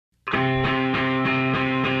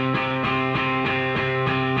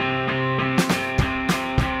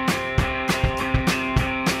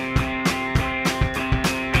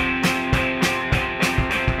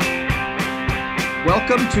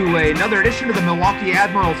welcome to another edition of the Milwaukee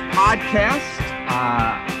Admirals podcast.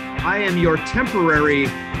 I am your temporary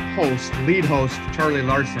host, lead host, Charlie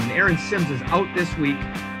Larson. Aaron Sims is out this week.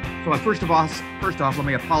 So first off, let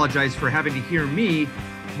me apologize for having to hear me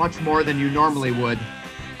much more than you normally would.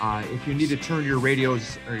 If you need to turn your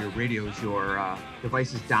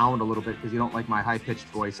devices down a little bit because you don't like my high-pitched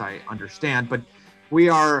voice, I understand. But we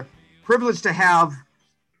are privileged to have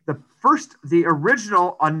the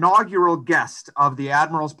original inaugural guest of the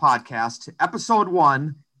Admirals podcast. Episode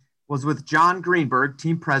 1 was with John Greenberg,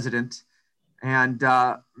 team president. And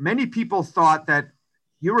many people thought that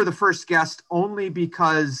you were the first guest only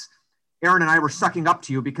because Aaron and I were sucking up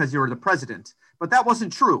to you because you were the president. But that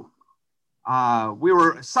wasn't true. We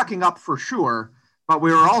were sucking up for sure, but we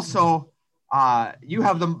were also, you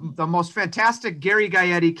have the most fantastic Gary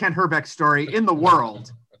Gaetti, Kent Hrbek story in the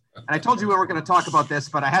world. And I told you we weren't going to talk about this,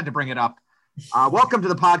 but I had to bring it up. Welcome to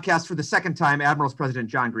the podcast for the second time, Admirals President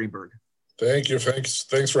John Greenberg. Thank you.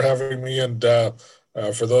 Thanks for having me. And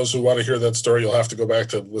for those who want to hear that story, you'll have to go back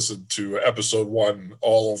to listen to episode 1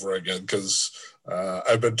 all over again, because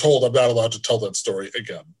I've been told I'm not allowed to tell that story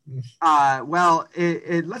again. Well,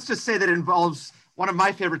 let's just say that it involves one of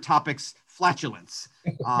my favorite topics, flatulence.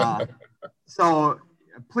 So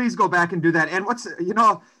please go back and do that. And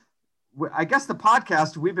I guess the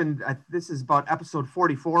podcast, this is about episode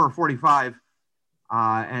 44 or 45.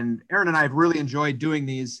 And Aaron and I have really enjoyed doing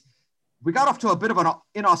these. We got off to a bit of an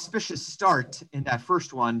inauspicious start in that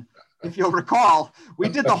first one. If you'll recall, we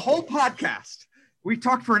did the whole podcast. We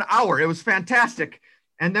talked for an hour. It was fantastic.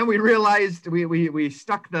 And then we realized we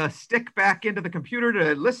stuck the stick back into the computer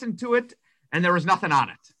to listen to it, and there was nothing on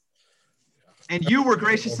it. And you were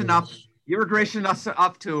gracious enough. You were gracious us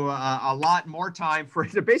up to a lot more time for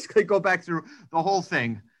it to basically go back through the whole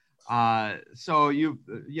thing. So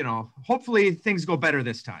hopefully things go better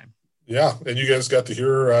this time. Yeah, and you guys got to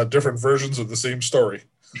hear different versions of the same story.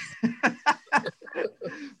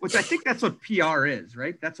 Which I think that's what PR is,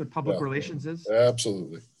 right? That's what public relations is.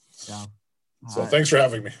 Absolutely. Yeah. So thanks for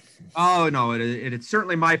having me. Oh, no, it's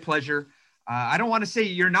certainly my pleasure. I don't want to say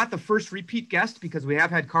you're not the first repeat guest because we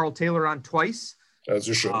have had Carl Taylor on twice. As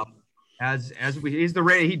you should.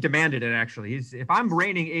 He demanded it, actually. If I'm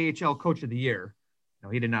reigning AHL Coach of the Year. No,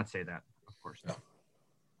 he did not say that, of course. No.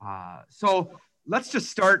 So let's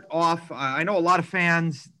just start off. I know a lot of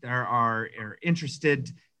fans are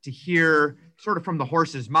interested to hear sort of from the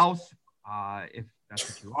horse's mouth, if that's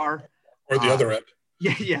what you are. Or the other end.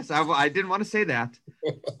 Yeah, yes, I didn't want to say that.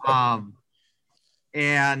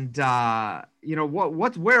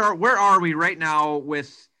 Where are we right now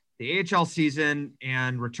with the AHL season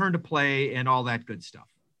and return to play and all that good stuff?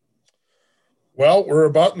 Well, we're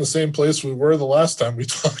about in the same place we were the last time we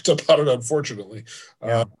talked about it, unfortunately.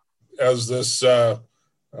 Yeah. As this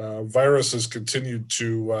virus has continued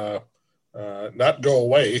to not go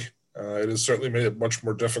away, it has certainly made it much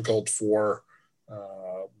more difficult for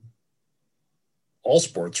all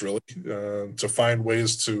sports, really, to find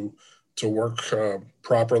ways to work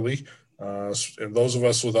properly. And those of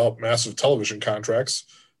us without massive television contracts,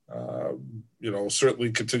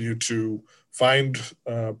 certainly continue to find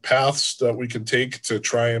paths that we can take to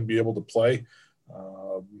try and be able to play.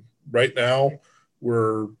 Right now,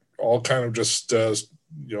 we're all kind of just,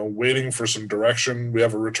 waiting for some direction. We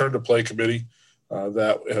have a return to play committee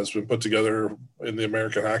that has been put together in the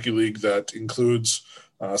American Hockey League that includes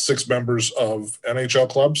 6 members of NHL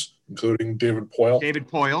clubs, including David Poile. David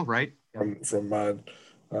Poile, right? From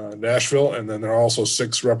Nashville. And then there are also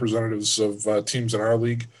 6 representatives of teams in our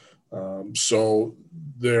league. So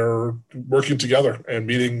they're working together and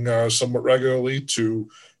meeting somewhat regularly to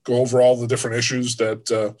go over all the different issues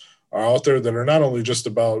that are out there that are not only just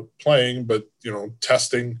about playing, but,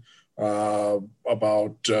 testing,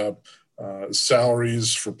 about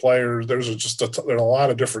salaries for players. There's a lot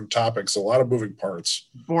of different topics, a lot of moving parts.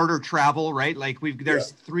 Border travel, right? Like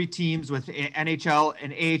there's 3 teams with NHL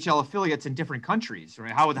and AHL affiliates in different countries,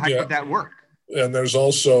 right? How could that work? And there's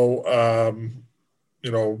also,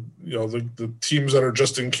 the teams that are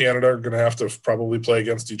just in Canada are going to have to probably play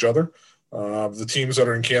against each other. The teams that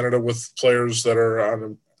are in Canada with players that are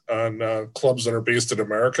on clubs that are based in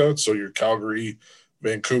America, so your Calgary,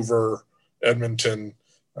 Vancouver, Edmonton,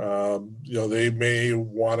 they may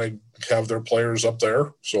want to have their players up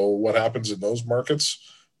there. So what happens in those markets?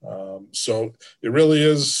 So it really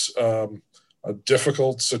is a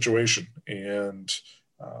difficult situation. And,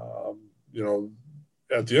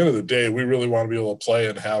 at the end of the day, we really want to be able to play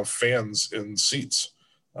and have fans in seats.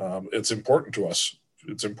 It's important to us.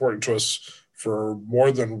 It's important to us for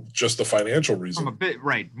more than just the financial reason.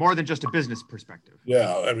 More than just a business perspective.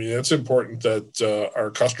 Yeah, I mean, it's important that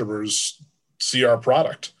our customers see our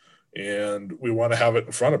product, and we want to have it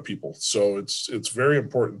in front of people. So it's very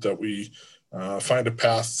important that we find a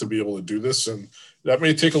path to be able to do this, and that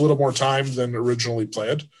may take a little more time than originally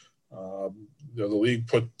planned. The league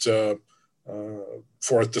put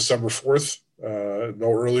forth December 4th,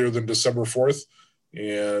 no earlier than December 4th,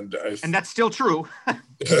 and that's still true.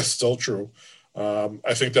 That's still true.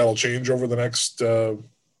 I think that'll change over the next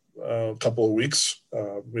couple of weeks,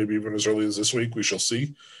 maybe even as early as this week. We shall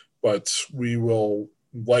see, but we will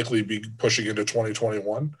likely be pushing into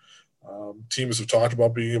 2021. Teams have talked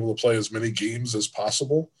about being able to play as many games as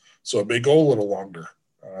possible, so it may go a little longer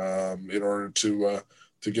in order to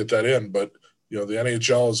get that in. But the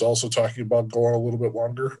NHL is also talking about going a little bit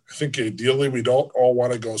longer. I think ideally we don't all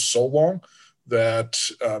want to go so long that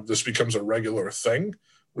this becomes a regular thing.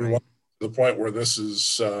 We want to the point where this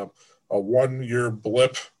is a 1-year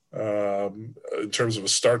blip in terms of a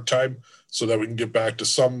start time, so that we can get back to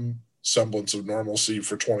some semblance of normalcy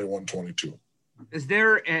for 21-22.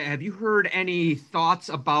 Have you heard any thoughts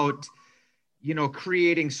about,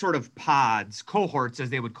 creating sort of pods, cohorts, as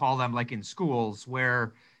they would call them, like in schools,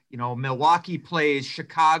 where, Milwaukee plays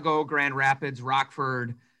Chicago, Grand Rapids,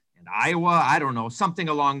 Rockford, and Iowa? I don't know, something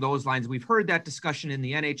along those lines. We've heard that discussion in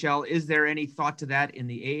the NHL. Is there any thought to that in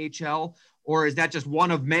the AHL, or is that just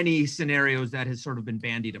one of many scenarios that has sort of been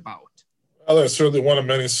bandied about? Well, that's certainly one of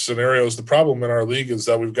many scenarios. The problem in our league is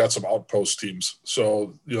that we've got some outpost teams.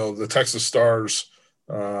 So, the Texas Stars,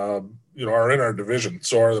 are in our division.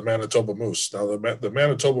 So are the Manitoba Moose. Now, the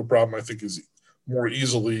Manitoba problem, I think, is more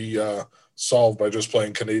easily solved by just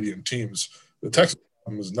playing Canadian teams. The Texas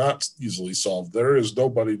problem is not easily solved. There is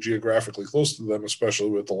nobody geographically close to them, especially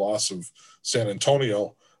with the loss of San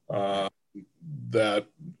Antonio, that,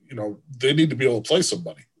 they need to be able to play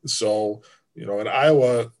somebody. So, in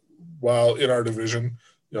Iowa, while in our division,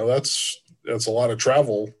 that's a lot of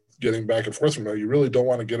travel getting back and forth from there. You really don't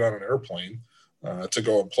want to get on an airplane to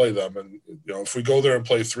go and play them. And, if we go there and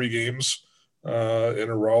play 3 games in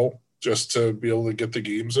a row just to be able to get the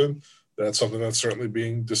games in, that's something that's certainly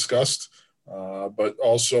being discussed. But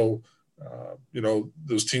also,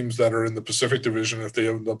 those teams that are in the Pacific Division, if they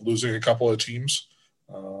end up losing a couple of teams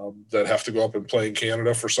that have to go up and play in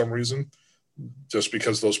Canada for some reason, just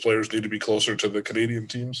because those players need to be closer to the Canadian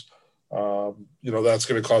teams, that's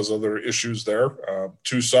going to cause other issues there.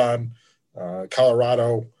 Tucson,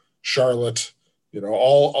 Colorado, Charlotte,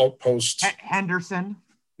 all outposts. Henderson.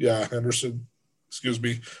 Yeah, Henderson. Excuse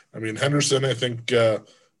me. I mean, Henderson, I think,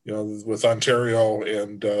 with Ontario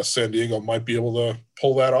and San Diego might be able to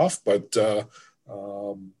pull that off. But,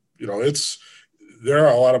 there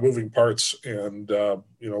are a lot of moving parts. And,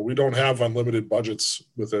 we don't have unlimited budgets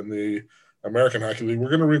within the American Hockey League. We're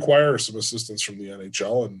going to require some assistance from the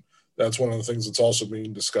NHL. And that's one of the things that's also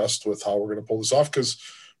being discussed with how we're going to pull this off. Because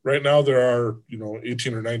right now there are,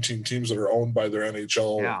 18 or 19 teams that are owned by their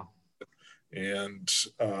NHL. Yeah. And,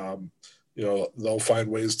 they'll find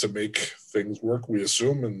ways to make things work, we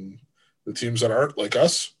assume. And the teams that aren't, like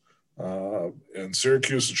us, and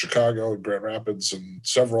Syracuse and Chicago and Grand Rapids and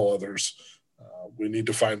several others, we need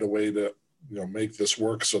to find a way to, make this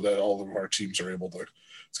work so that all of our teams are able to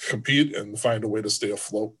compete and find a way to stay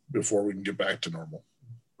afloat before we can get back to normal.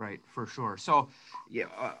 Right, for sure. So,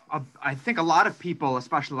 I think a lot of people,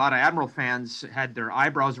 especially a lot of Admiral fans, had their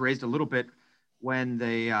eyebrows raised a little bit when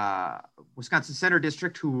the Wisconsin Center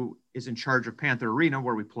District, who is in charge of Panther Arena,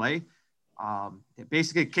 where we play, they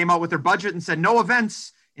basically came out with their budget and said no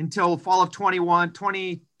events until fall of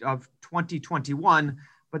 2021.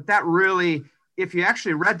 But that really, if you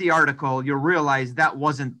actually read the article, you'll realize that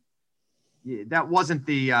wasn't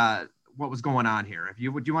the what was going on here.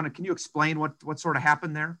 Can you explain what sort of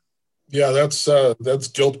happened there? Yeah, that's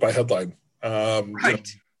guilt by headline.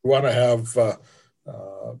 Right. We want to have.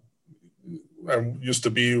 I used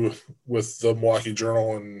to be with the Milwaukee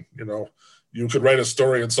Journal, and you could write a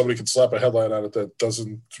story and somebody could slap a headline on it that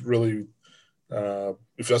doesn't really.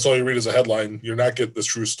 If that's all you read as a headline, you're not getting the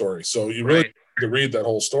true story. So you really need to read that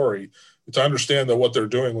whole story to understand that what they're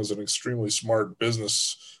doing was an extremely smart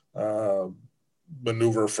business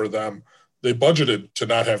maneuver for them. They budgeted to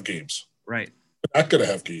not have games. Right. They're not going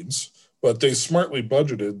to have games, but they smartly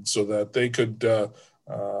budgeted so that they could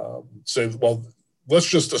say, well, let's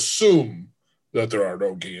just assume that there are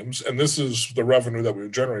no games, and this is the revenue that we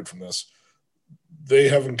would generate from this. They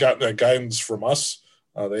haven't gotten that guidance from us.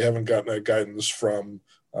 They haven't gotten that guidance from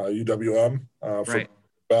UWM for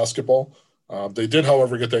basketball. They did,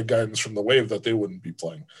 however, get that guidance from the Wave that they wouldn't be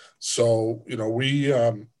playing. So, we,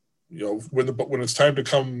 when it's time to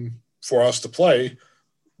come for us to play,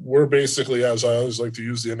 we're basically, as I always like to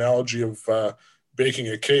use the analogy of baking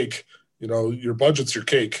a cake, your budget's your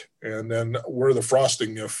cake, and then we're the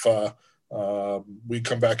frosting if we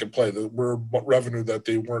come back and play. We're revenue that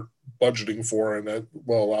they weren't budgeting for, and that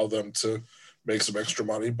will allow them to make some extra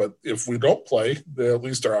money. But if we don't play, they at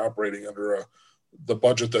least are operating under the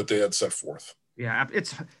budget that they had set forth. Yeah,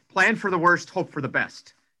 it's plan for the worst, hope for the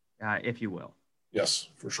best, if you will. Yes,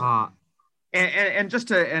 for sure.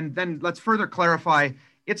 And then let's further clarify.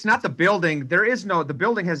 It's not the building. The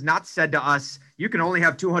building has not said to us, you can only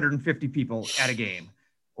have 250 people at a game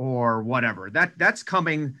or whatever. That's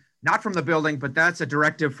coming not from the building, but that's a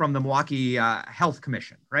directive from the Milwaukee Health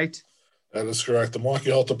Commission, right? That is correct. The Milwaukee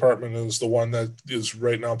Health Department is the one that is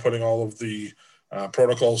right now putting all of the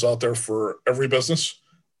protocols out there for every business,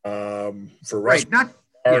 for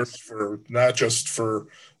restaurants, for not just for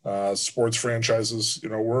sports franchises.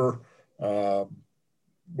 We're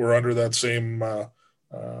under that same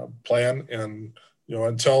plan, and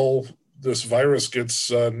until this virus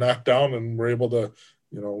gets knocked down and we're able to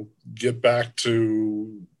get back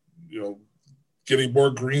to getting more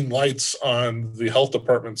green lights on the health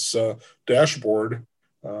department's dashboard,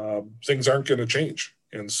 things aren't going to change.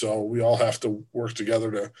 And so we all have to work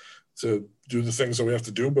together to do the things that we have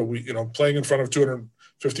to do. But playing in front of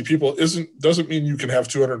 250 people doesn't mean you can have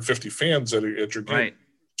 250 fans at your game. Right.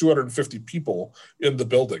 250 people in the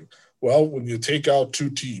building. Well, when you take out two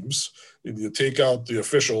teams and you take out the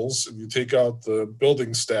officials and you take out the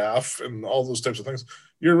building staff and all those types of things,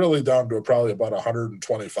 you're really down to probably about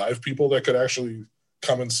 125 people that could actually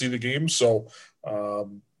come and see the game. So,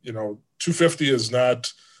 250 is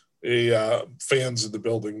not a fans in the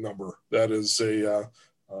building number. That is a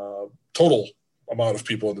total amount of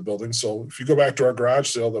people in the building. So if you go back to our garage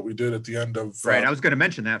sale that we did at the end of I was going to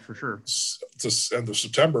mention that for sure. To end of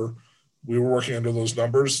September, we were working under those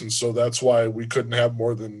numbers, and so that's why we couldn't have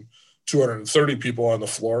more than 230 people on the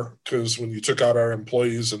floor, because when you took out our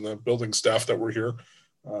employees and the building staff that were here,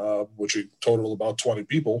 which totaled about 20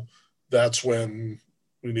 people, that's when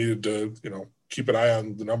we needed to keep an eye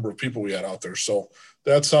on the number of people we had out there. So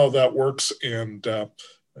that's how that works. And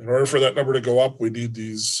in order for that number to go up, we need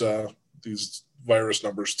these virus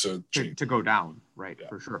numbers to go down, right? Yeah.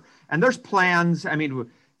 For sure. And there's plans. I mean,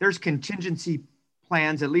 there's contingency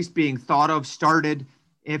plans at least being thought of, started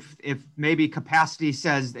if maybe capacity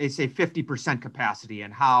says, they say 50% capacity,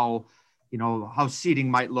 and how seating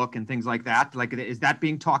might look and things like that. Like, is that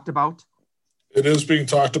being talked about? It is being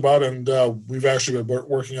talked about, and we've actually been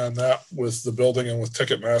working on that with the building and with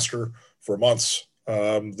Ticketmaster for months.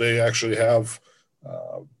 They actually have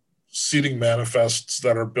seating manifests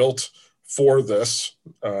that are built for this.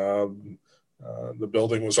 The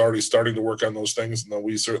building was already starting to work on those things, and then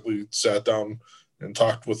we certainly sat down and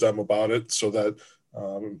talked with them about it, so that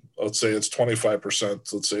let's say it's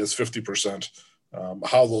 25%, let's say it's 50%,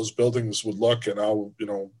 how those buildings would look and how,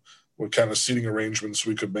 what kind of seating arrangements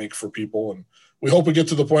we could make for people. And we hope we get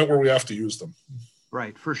to the point where we have to use them.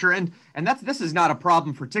 Right, for sure. And this is not a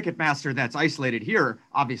problem for Ticketmaster that's isolated here,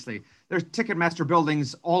 obviously. There's Ticketmaster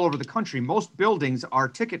buildings all over the country. Most buildings are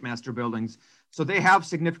Ticketmaster buildings, so they have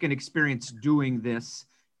significant experience doing this.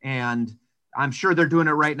 And I'm sure they're doing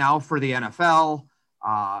it right now for the NFL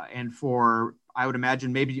and for, I would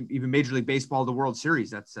imagine, maybe even Major League Baseball, the World Series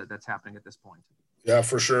that's happening at this point. Yeah,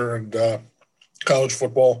 for sure. And college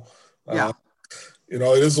football. Yeah. It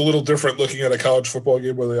is a little different looking at a college football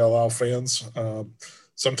game where they allow fans.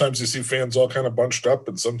 Sometimes you see fans all kind of bunched up,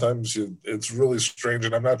 and sometimes it's really strange,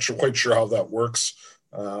 and I'm not quite sure how that works.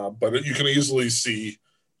 But you can easily see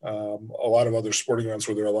a lot of other sporting events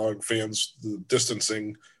where they're allowing fans, the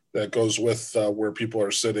distancing that goes with where people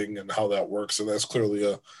are sitting and how that works. And that's clearly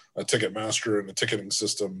a Ticketmaster and a ticketing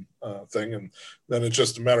system thing. And then it's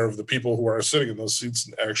just a matter of the people who are sitting in those seats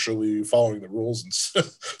and actually following the rules and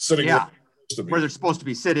sitting where they're supposed to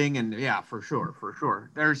be sitting. And for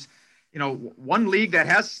sure. There's, one league that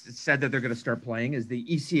has said that they're going to start playing is the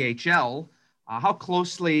ECHL. How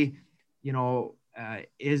closely,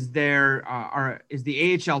 is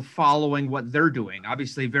the AHL following what they're doing?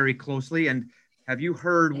 Obviously very closely. And have you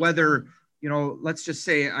heard whether, let's just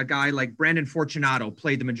say a guy like Brandon Fortunato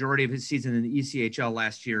played the majority of his season in the ECHL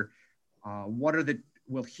last year. Would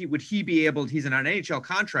he be able, he's on an NHL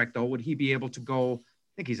contract though, would he be able to go,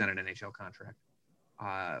 I think he's on an NHL contract.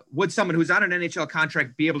 Would someone who's on an NHL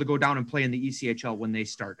contract be able to go down and play in the ECHL when they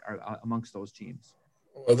start amongst those teams?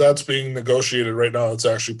 Well, that's being negotiated right now. It's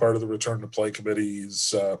actually part of the return to play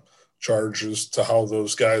committee's charges to how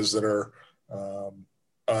those guys that are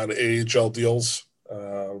on AHL deals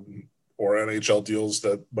or NHL deals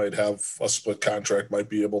that might have a split contract might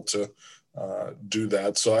be able to do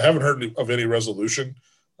that. So I haven't heard of any resolution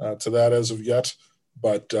to that as of yet,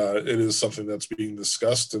 but it is something that's being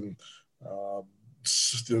discussed. And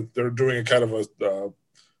They're doing a kind of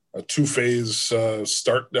a two-phase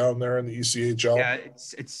start down there in the ECHL. Yeah,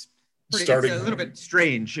 it's a little bit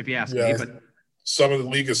strange if you ask me. But some of the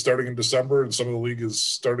league is starting in December, and some of the league is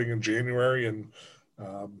starting in January. And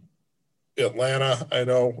Atlanta, I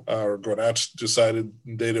know, or Gwinnett decided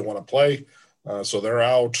they didn't want to play, so they're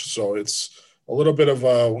out. So it's a little bit of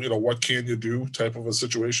a, what can you do type of a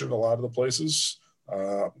situation. A lot of the places,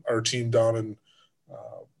 our team down in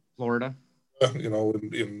Florida,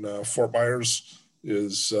 in Fort Myers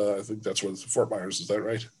is, I think that's what Fort Myers is. That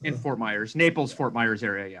right? In Fort Myers, Naples, Fort Myers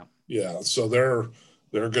area, yeah. Yeah, so they're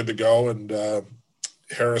good to go, and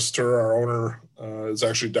Harris Tur, our owner, is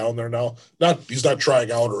actually down there now. He's not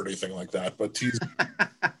trying out or anything like that, but he's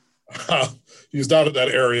he's down in that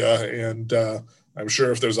area, and I'm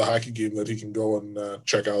sure if there's a hockey game that he can go and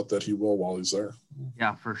check out, that he will while he's there.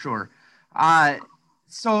 Yeah, for sure.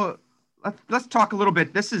 So let's talk a little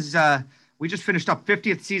bit. This is we just finished up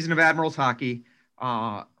 50th season of Admirals hockey.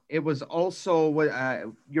 It was also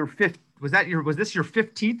your fifth. Was this your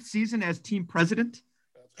 15th season as team president?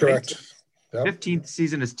 Correct. Yep. 15th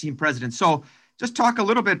season as team president. So just talk a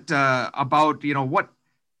little bit about,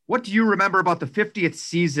 what do you remember about the 50th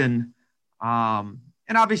season? And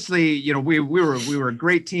obviously, we were a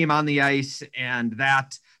great team on the ice and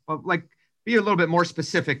that, but like be a little bit more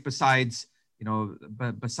specific besides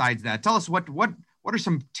that. Tell us what are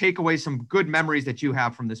some takeaways, some good memories that you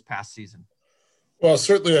have from this past season? Well,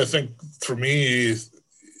 certainly I think for me,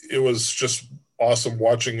 it was just awesome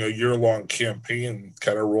watching a year-long campaign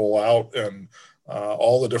kind of roll out, and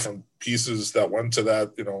all the different pieces that went to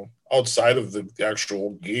that, outside of the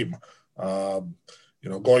actual game.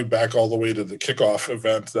 Going back all the way to the kickoff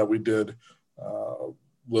event that we did a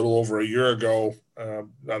little over a year ago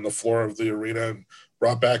on the floor of the arena, and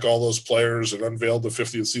brought back all those players and unveiled the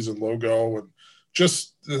 50th season logo, and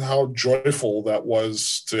just how joyful that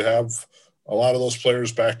was to have a lot of those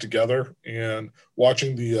players back together, and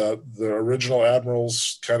watching the original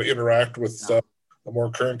Admirals kind of interact with the more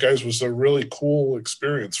current guys was a really cool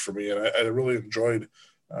experience for me. And I really enjoyed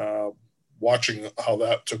watching how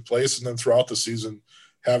that took place. And then throughout the season,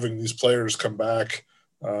 having these players come back,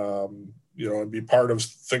 and be part of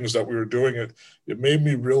things that we were doing, it made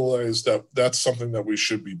me realize that that's something that we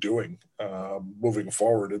should be doing moving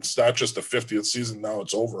forward. It's not just the 50th season. Now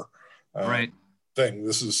it's over. Right.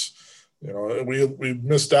 This is, we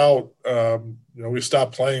missed out. We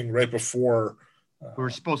stopped playing right before. We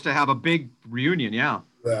were supposed to have a big reunion, yeah.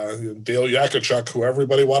 Dale Yakachuk, who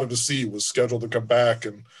everybody wanted to see, was scheduled to come back,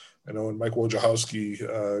 and and Mike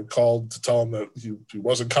Wojciechowski called to tell him that he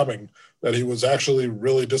wasn't coming, that he was actually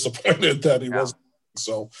really disappointed that he wasn't.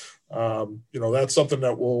 So, that's something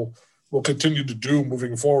that we'll continue to do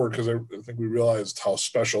moving forward, because I think we realized how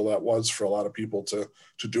special that was for a lot of people to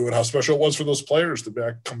do, and how special it was for those players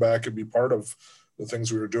to come back and be part of the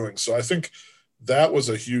things we were doing. So I think that was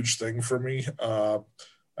a huge thing for me.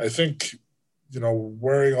 I think,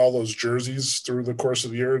 wearing all those jerseys through the course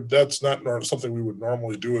of the year, that's not something we would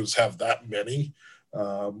normally do, is have that many.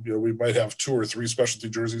 We might have 2 or 3 specialty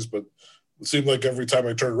jerseys, but it seemed like every time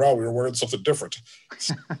I turned around, we were wearing something different.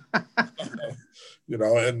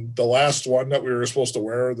 And the last one that we were supposed to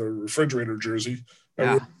wear, the refrigerator jersey,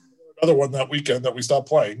 another one that weekend that we stopped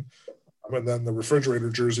playing. And then the refrigerator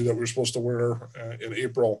jersey that we were supposed to wear in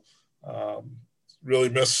April, really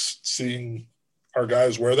miss seeing our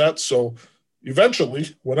guys wear that. So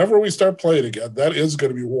eventually, whenever we start playing again, that is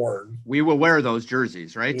going to be worn. We will wear those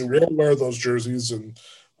jerseys, right? We will wear those jerseys, and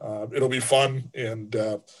it'll be fun. And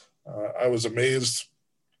I was amazed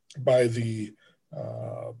by the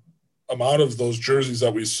amount of those jerseys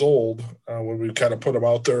that we sold when we kind of put them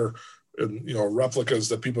out there, and replicas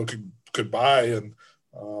that people could buy. And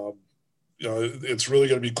it's really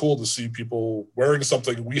going to be cool to see people wearing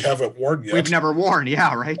something we haven't worn yet. We've never worn,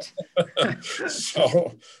 yeah, right.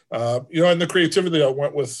 So, and the creativity that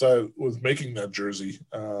went with making that jersey,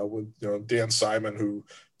 with Dan Simon, who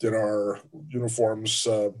did our uniforms,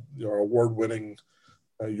 award-winning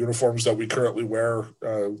uniforms that we currently wear,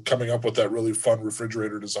 coming up with that really fun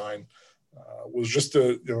refrigerator design, was just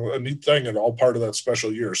a neat thing, and all part of that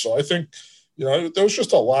special year. So I think, there was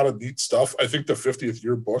just a lot of neat stuff. I think the 50th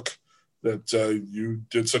year book that you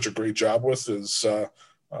did such a great job with is a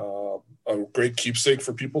great keepsake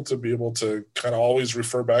for people to be able to kind of always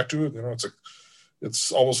refer back to.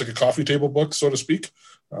 It's almost like a coffee table book, so to speak.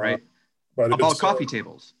 Right. But about coffee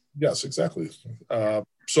tables. Yes, exactly.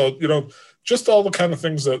 So, just all the kind of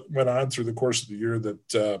things that went on through the course of the year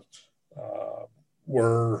that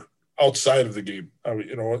were outside of the game.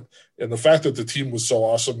 And the fact that the team was so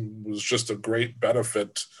awesome was just a great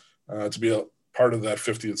benefit to be a part of that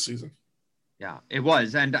 50th season. Yeah, it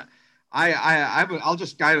was. And I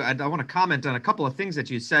want to comment on a couple of things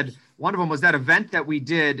that you said. One of them was that event that we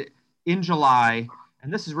did in July,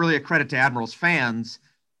 and this is really a credit to Admirals fans.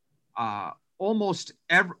 All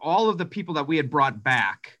of the people that we had brought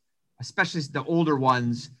back, especially the older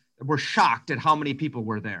ones, were shocked at how many people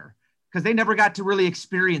were there because they never got to really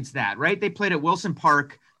experience that, right? They played at Wilson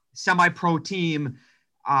Park, semi-pro team.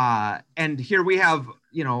 And here we have,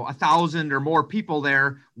 1,000 or more people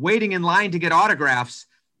there waiting in line to get autographs.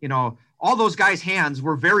 All those guys' hands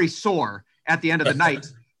were very sore at the end of the night.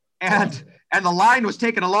 And the line was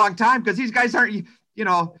taking a long time because these guys aren't,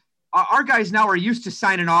 our guys now are used to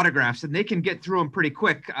signing autographs and they can get through them pretty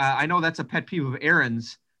quick. I know that's a pet peeve of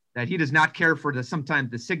Aaron's, that he does not care for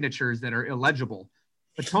sometimes the signatures that are illegible.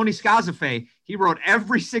 But Tony Scazafe, he wrote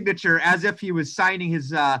every signature as if he was signing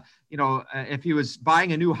his, if he was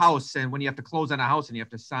buying a new house, and when you have to close on a house and you have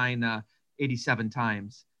to sign 87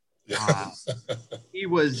 times.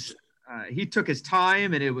 He took his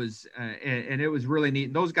time, and it was really neat.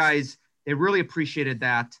 And those guys, they really appreciated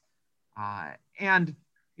that. And,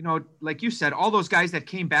 like you said, all those guys that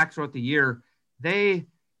came back throughout the year, they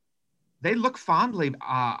look fondly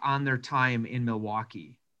on their time in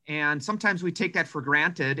Milwaukee. And sometimes we take that for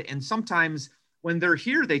granted. And sometimes when they're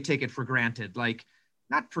here, they take it for granted. Like,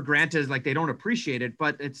 not for granted, like they don't appreciate it,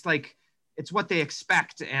 but it's like, it's what they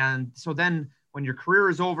expect. And so then when your career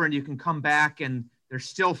is over and you can come back and there's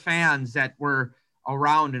still fans that were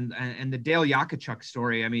around, and the Dale Yakachuk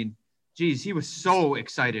story, I mean, geez, he was so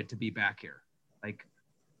excited to be back here. Like,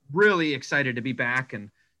 really excited to be back and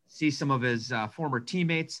see some of his former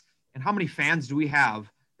teammates. And how many fans do we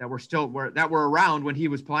have that were around when he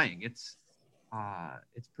was playing? It's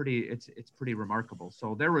pretty remarkable.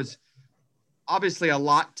 So there was obviously a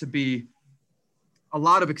lot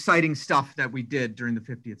of exciting stuff that we did during the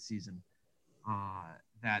 50th season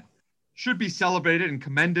that should be celebrated and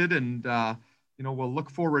commended. And, we'll look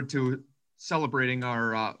forward to celebrating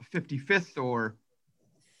our 55th or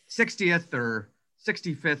 60th or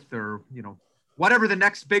 65th or, whatever the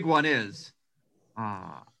next big one is.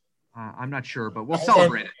 I'm not sure, but we'll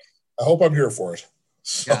celebrate it. I hope I'm here for it.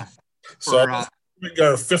 So, yeah. We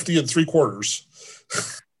got 50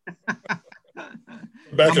 3/4.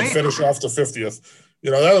 Back and finish off the 50th.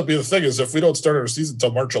 That'll be the thing, is if we don't start our season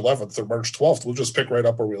until March 11th or March 12th, we'll just pick right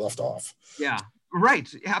up where we left off. Yeah, right.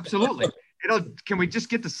 Absolutely. Can we just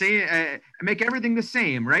get the same, make everything the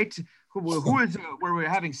same, right? Who is, where we're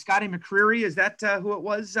having Scotty McCreery? Is that who it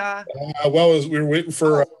was? As we were waiting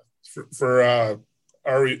for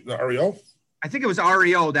REO. I think it was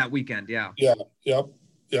REO that weekend. Yeah. Yeah.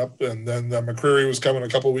 Yep. And then McCreery was coming a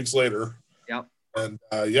couple of weeks later. Yep. And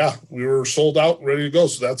we were sold out and ready to go.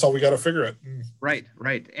 So that's how we got to figure it. Right.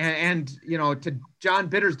 And to John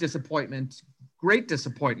Bitter's disappointment, great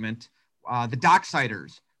disappointment, the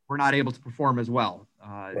Docksiders were not able to perform as well.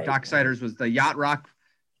 Right. Docksiders was the yacht rock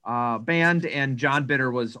band, and John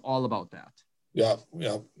Bitter was all about that. Yeah.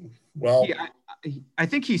 Well, I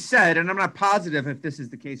think he said, and I'm not positive if this is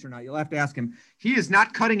the case or not, you'll have to ask him, he is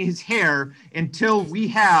not cutting his hair until we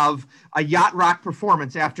have a yacht rock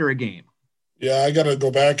performance after a game. Yeah, I got to go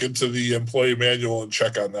back into the employee manual and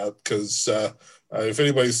check on that, because if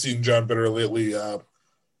anybody's seen John Bitter lately,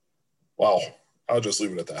 well, I'll just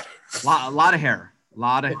leave it at that. A lot of hair. A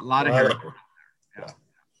lot of hair. Yeah,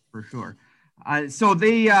 for sure. So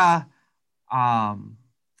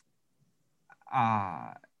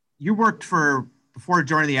you worked before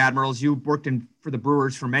joining the Admirals, you worked for the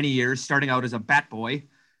Brewers for many years, starting out as a bat boy.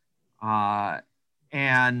 And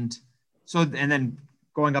then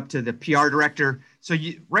going up to the PR director. So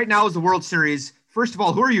right now is the World Series. First of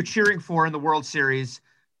all, who are you cheering for in the World Series?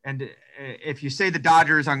 And if you say the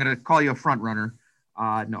Dodgers, I'm going to call you a front runner.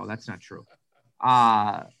 No, that's not true. Who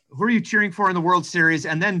are you cheering for in the World Series?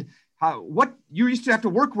 And then what you used to have to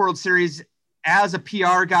work World Series as a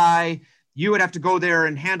PR guy. You would have to go there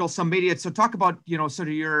and handle some media. So talk about, sort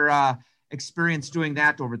of your experience doing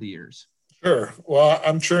that over the years. Sure. Well,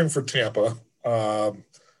 I'm cheering for Tampa,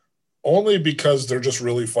 only because they're just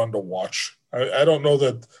really fun to watch. I don't know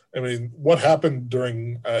that. I mean, what happened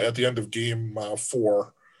during at the end of Game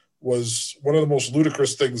 4 was one of the most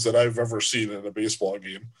ludicrous things that I've ever seen in a baseball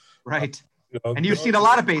game. Right. And you've seen a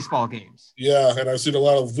lot of baseball games. Yeah, and I've seen a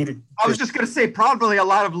lot of ludicrous. I was just going to say probably a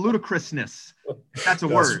lot of ludicrousness. If that's a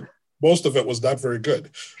word. Most of it was not very good.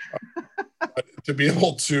 To be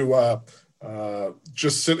able to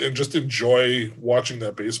just sit and just enjoy watching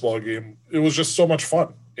that baseball game, it was just so much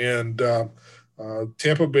fun. And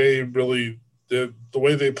Tampa Bay really, the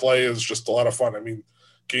way they play is just a lot of fun. I mean,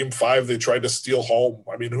 Game 5, they tried to steal home.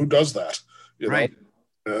 I mean, who does that? Right.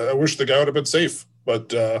 I wish the guy would have been safe,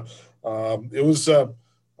 but It was a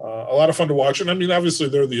lot of fun to watch. And I mean, obviously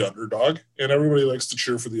they're the underdog and everybody likes to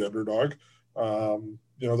cheer for the underdog.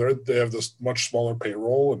 They have this much smaller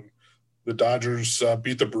payroll, and the Dodgers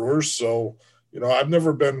beat the Brewers. So, I've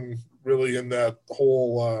never been really in that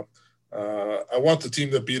whole, I want the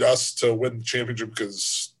team that beat us to win the championship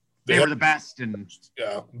because they were the best. And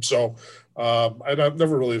yeah. So I've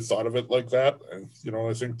never really thought of it like that. And,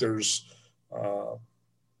 I think there's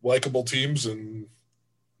likable teams and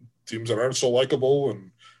teams that aren't so likable,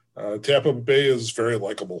 and Tampa Bay is very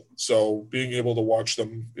likable. So being able to watch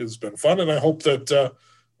them has been fun. And I hope that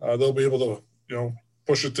they'll be able to,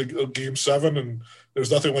 push it to Game 7. And there's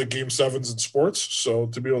nothing like Game 7s in sports. So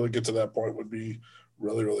to be able to get to that point would be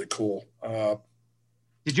really, really cool.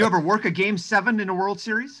 Did you ever work a Game 7 in a World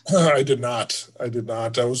Series? I did not.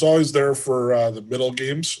 I was always there for the middle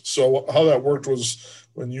games. So how that worked was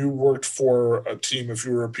when you worked for a team, if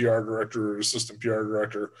you were a PR director or assistant PR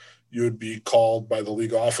director, you would be called by the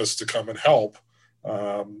league office to come and help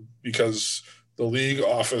because the league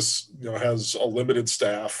office, has a limited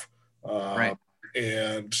staff. Right.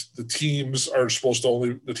 And the teams are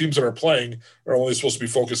the teams that are playing are only supposed to be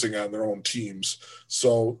focusing on their own teams.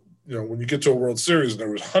 So, when you get to a World Series and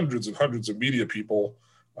there was hundreds and hundreds of media people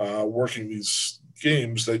working these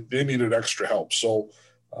games, they needed extra help. So,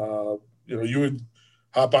 you would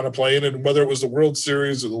hop on a plane, and whether it was the World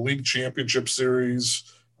Series or the League Championship Series,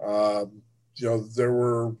 there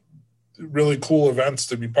were really cool events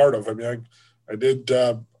to be part of. I mean, I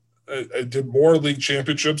did more League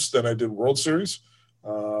Championships than I did World Series.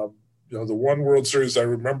 The one World Series I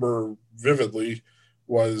remember vividly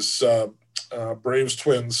was Braves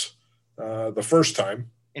Twins the first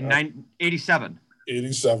time. In 87.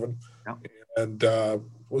 87. Yep. And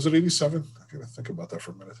was it 87? I got to think about that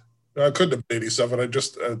for a minute. No, it couldn't have been 87.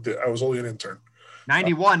 I was only an intern.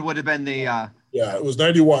 91 would have been the... Yeah, it was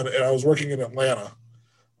 91, and I was working in Atlanta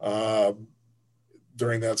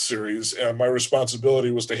during that series, and my responsibility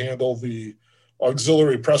was to handle the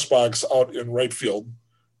auxiliary press box out in right field.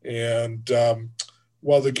 And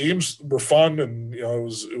while the games were fun and it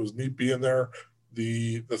was neat being there,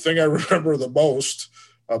 the thing I remember the most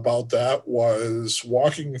about that was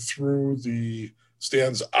walking through the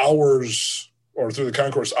stands through the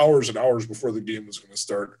concourse hours and hours before the game was going to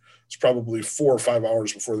start. It's probably 4 or 5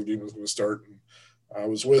 hours before the game was going to start. And I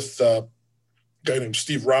was with a guy named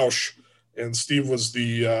Steve Roush, and Steve was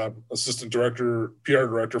the assistant director, PR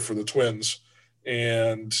director for the Twins.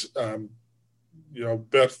 And,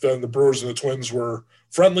 back then the Brewers and the Twins were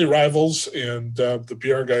friendly rivals, and the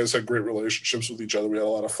PR guys had great relationships with each other. We had a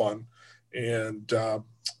lot of fun. And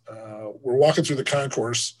we're walking through the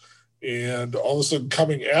concourse, and all of a sudden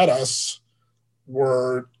coming at us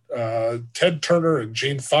were Ted Turner and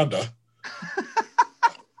Jane Fonda.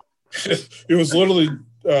 It was literally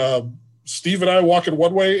Steve and I walking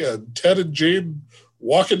one way and Ted and Jane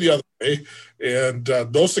walking the other way, and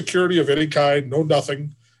no security of any kind, no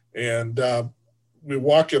nothing. And we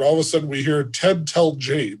walk, and all of a sudden we hear Ted tell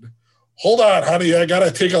Jane, "Hold on, honey, I got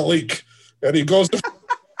to take a leak." And he goes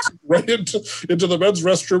right into the men's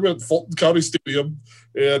restroom at Fulton County Stadium,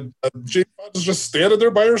 and Jane Fonda's just standing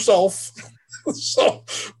there by herself. So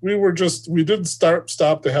we didn't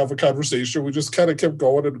stop to have a conversation. We just kind of kept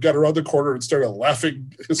going and got around the corner and started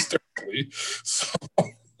laughing hysterically. So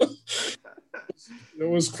it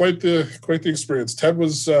was quite the experience. Ted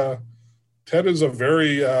is a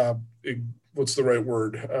very what's the right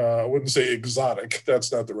word? I wouldn't say exotic.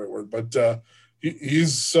 That's not the right word, but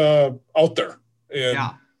he's out there, and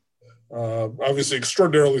obviously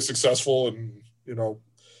extraordinarily successful, and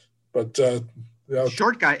but.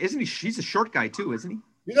 Short guy, isn't he? He's a short guy too, isn't he?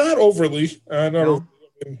 Not overly.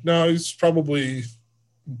 No, he's probably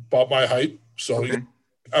about my height. So okay.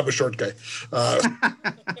 I'm a short guy.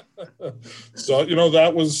 So,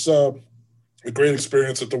 that was a great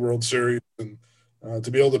experience at the World Series. And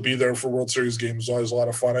to be able to be there for World Series games is always a lot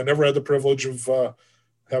of fun. I never had the privilege of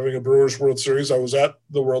having a Brewers World Series. I was at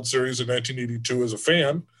the World Series in 1982 as a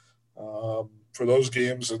fan for those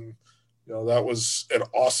games. And that was an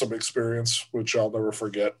awesome experience, which I'll never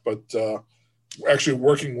forget. But actually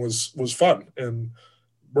working was fun, and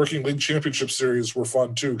working League Championship Series were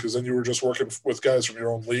fun too, because then you were just working with guys from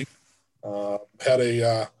your own league. I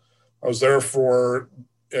was there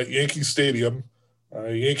at Yankee Stadium,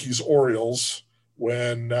 Yankees Orioles,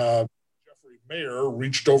 when Jeffrey Mayer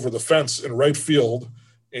reached over the fence in right field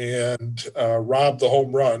and robbed the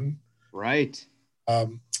home run. Right.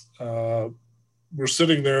 We're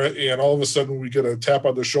sitting there, and all of a sudden we get a tap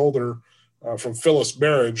on the shoulder from Phyllis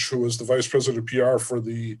Marriage, who was the vice president of PR for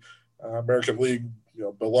the American League,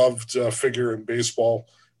 beloved figure in baseball.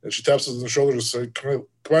 And she taps us on the shoulder to say, come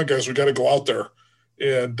on guys, we got to go out there.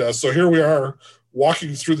 And so here we are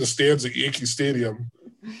walking through the stands at Yankee Stadium.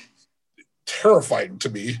 Terrifying to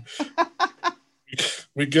me.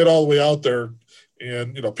 We get all the way out there,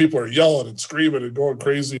 and people are yelling and screaming and going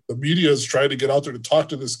crazy. The media is trying to get out there to talk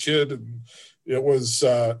to this kid, and it was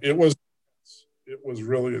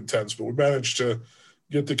really intense. But we managed to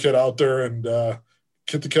get the kid out there and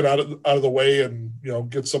get the kid out of the way, and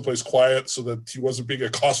get someplace quiet so that he wasn't being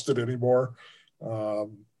accosted anymore.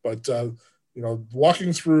 But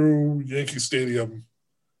walking through Yankee Stadium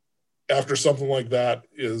after something like that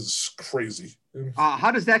is crazy.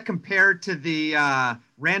 How does that compare to the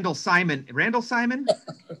Randall Simon? Randall Simon?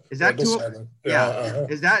 Is that Randall Simon. Yeah.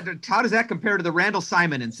 Is that, how does that compare to the Randall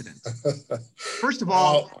Simon incident? First of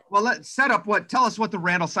all, let's set up tell us what the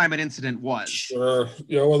Randall Simon incident was. Sure.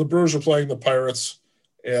 Well, the Brewers were playing the Pirates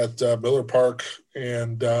at Miller Park,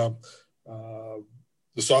 and the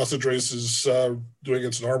sausage race is doing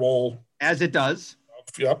its normal. As it does.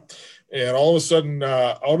 Yep. And all of a sudden,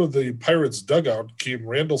 out of the Pirates dugout came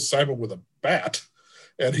Randall Simon with a bat,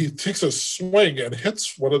 and he takes a swing and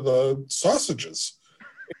hits one of the sausages.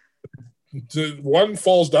 One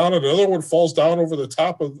falls down, and another one falls down over the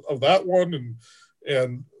top of that one,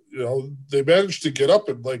 and they managed to get up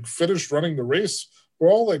and finish running the race. We're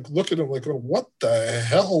all looking at him what the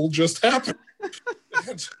hell just happened?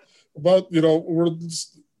 But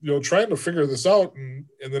we're trying to figure this out, and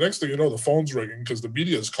the next thing you know, the phone's ringing because the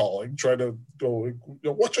media is calling, trying to go,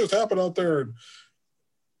 what just happened out there? And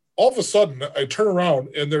all of a sudden, I turn around,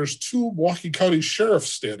 and there's two Milwaukee County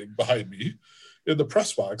sheriffs standing behind me in the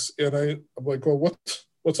press box, and I'm like, well,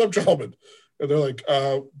 what's up, gentlemen? And they're like,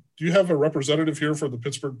 do you have a representative here for the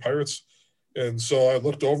Pittsburgh Pirates? And so I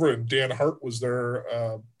looked over, and Dan Hart was their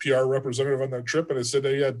PR representative on that trip, and I said,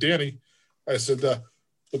 hey, yeah, Danny. I said, the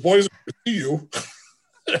boys are going to see you.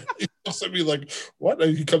 He looks at me like, what?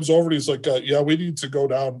 And he comes over and he's like, yeah, we need to go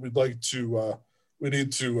down. We'd like to, we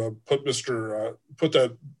need to put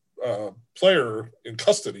that player in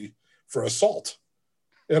custody for assault.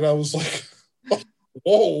 And I was like,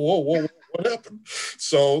 whoa, what happened?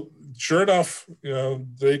 So sure enough,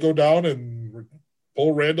 they go down and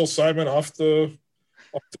pull Randall Simon off the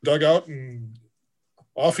dugout, and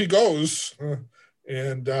off he goes.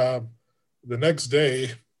 And the next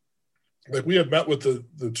day, we had met with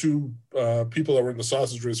the two people that were in the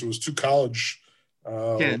sausage race. It was two college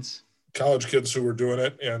kids who were doing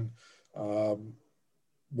it, and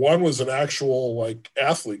one was an actual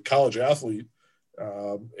college athlete,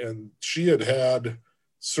 and she had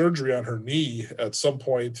surgery on her knee at some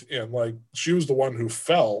point, and she was the one who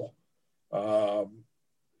fell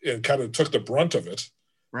and kind of took the brunt of it.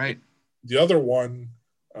 Right. The other one,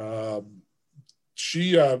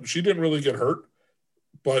 she didn't really get hurt,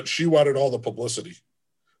 but she wanted all the publicity.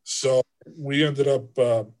 So we ended up,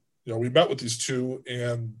 we met with these two,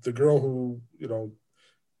 and the girl who,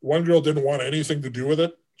 one girl didn't want anything to do with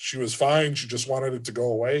it. She was fine. She just wanted it to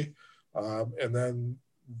go away. And then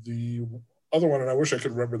the other one, and I wish I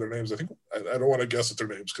could remember their names. I think I don't want to guess at their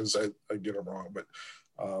names because I get them wrong. But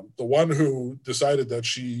the one who decided that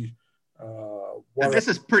she this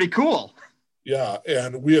is pretty cool. Yeah,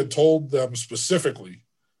 and we had told them specifically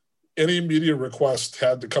any media request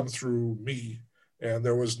had to come through me, and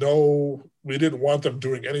we didn't want them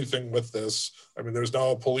doing anything with this. I mean, there's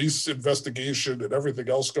now a police investigation and everything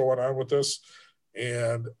else going on with this.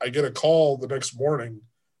 And I get a call the next morning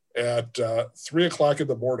at 3:00 in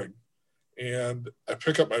the morning, and I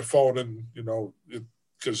pick up my phone, and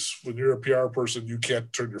because when you're a PR person, you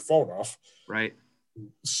can't turn your phone off. Right.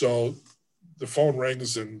 So the phone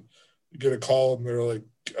rings, and you get a call, and they're like,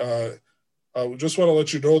 we just want to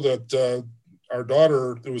let you know that our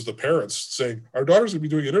daughter, it was the parents saying, our daughter's going to be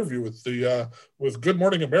doing an interview with Good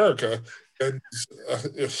Morning America. And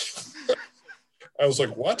I was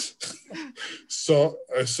like, what? So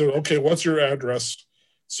I said, okay, what's your address?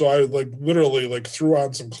 So I literally threw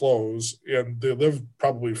on some clothes, and they live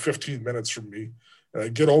probably 15 minutes from me. And I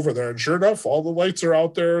get over there, and sure enough, all the lights are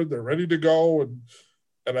out there. They're ready to go.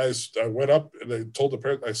 And I went up, and I told the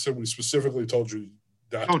parent, I said, we specifically told you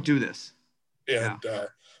don't do this. And they're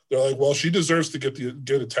like, well, she deserves to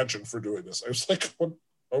get attention for doing this. I was like, well,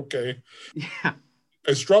 okay. Yeah.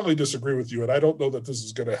 I strongly disagree with you, and I don't know that this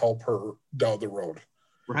is going to help her down the road.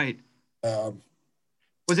 Right.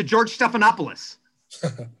 Was it George Stephanopoulos?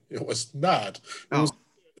 It was not.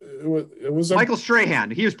 It was Michael Strahan.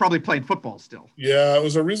 He was probably playing football still. Yeah, it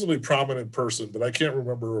was a reasonably prominent person, but I can't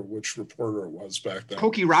remember which reporter it was back then.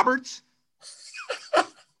 Cokie Roberts?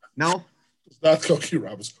 No? It's not Cokie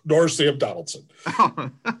Roberts, nor Sam Donaldson.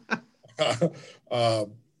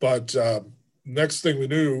 But next thing we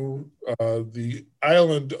knew, the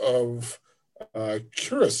island of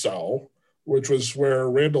Curacao, which was where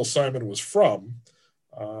Randall Simon was from,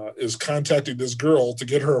 is contacting this girl to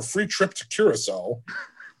get her a free trip to Curacao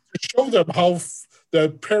to show them how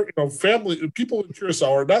family people in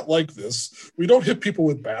Curacao are not like this. We don't hit people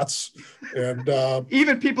with bats, and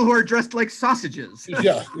even people who are dressed like sausages.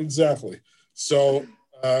 Yeah, exactly. So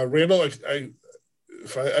Randall, I'd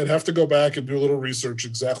have to go back and do a little research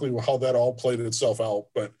exactly how that all played itself out,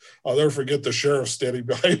 but I'll never forget the sheriff standing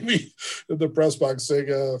behind me in the press box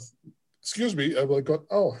saying, excuse me. I'm like, oh,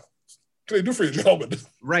 what can I do for you, gentlemen?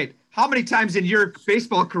 Right. How many times in your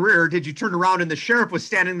baseball career did you turn around and the sheriff was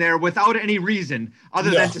standing there without any reason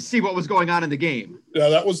other than to see what was going on in the game? Yeah,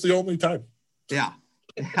 that was the only time. Yeah.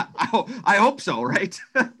 I hope so, right?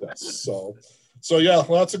 Yes, so yeah,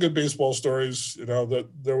 lots of good baseball stories. That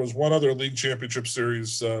there was one other league championship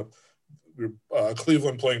series,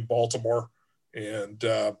 Cleveland playing Baltimore, and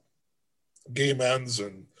game ends,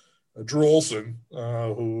 and Drew Olson,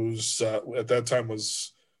 who's at that time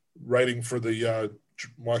was writing for the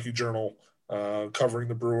Milwaukee Journal, covering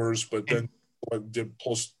the Brewers, but then did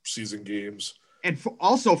postseason games. And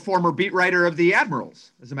also former beat writer of the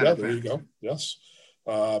Admirals, as a matter of fact. There you go. Yes.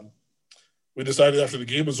 We decided after the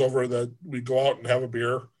game was over that we'd go out and have a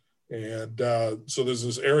beer. And so there's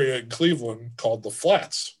this area in Cleveland called the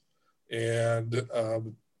Flats, and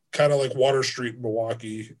kind of like Water Street in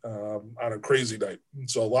Milwaukee on a crazy night. And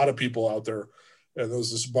so a lot of people out there, and there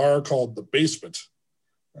was this bar called The Basement.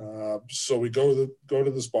 So we go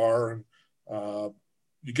to this bar, and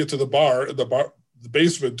you get to the bar. The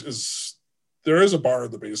basement there is a bar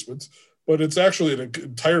in the basement, but it's actually an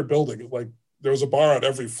entire building. Like there was a bar on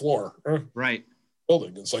every floor. Right.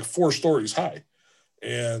 Building. It's like 4 stories high.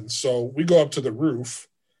 And so we go up to the roof,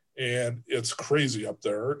 and it's crazy up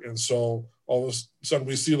there. And so all of a sudden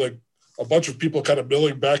we see like a bunch of people kind of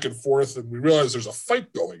milling back and forth, and we realize there's a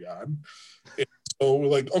fight going on. And so we're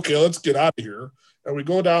like, okay, let's get out of here. And we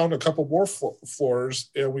go down a couple more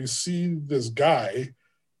floors, and we see this guy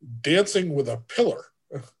dancing with a pillar.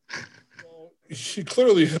 He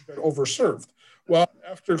clearly had been overserved. Well,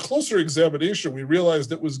 after closer examination, we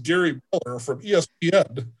realized it was Gary Miller from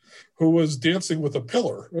ESPN who was dancing with a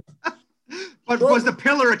pillar. But was the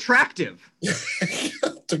pillar attractive?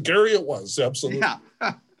 To Gary, it was, absolutely. Yeah.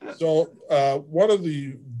 So one of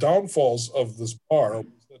the downfalls of this bar was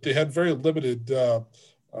that they had very limited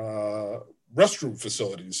restroom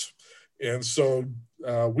facilities. And so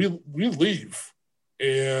we leave,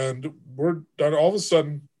 and we're done. All of a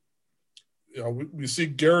sudden, we see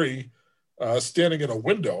Gary standing in a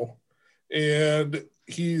window, and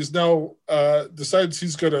he's now decides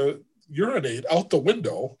he's going to urinate out the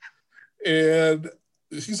window, and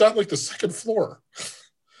he's on like the second floor.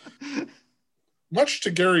 Much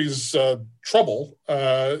to Gary's trouble,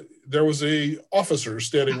 there was a officer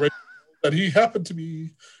standing right that he happened to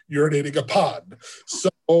be urinating upon. So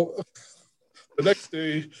the next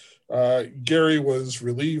day, Gary was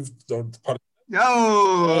relieved.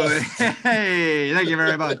 Hey, thank you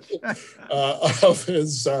very much. Of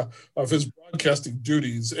his broadcasting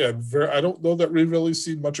duties, and I don't know that we've really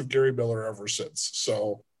seen much of Gary Miller ever since.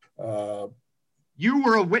 So you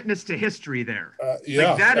were a witness to history there.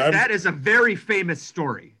 Yeah, like that is a very famous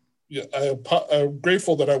story. Yeah, I'm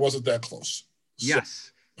grateful that I wasn't that close.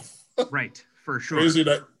 Yes, right, for sure.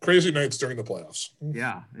 Crazy nights during the playoffs.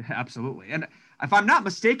 Yeah, absolutely. And if I'm not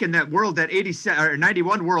mistaken, that 87 or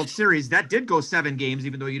 91 World Series, that did go 7 games,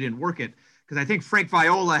 even though you didn't work it, because I think Frank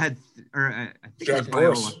Viola had, or I think Jack it was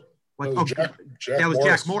Morris. Viola. That was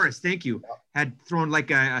Jack Morris. Thank you. Yeah. Had thrown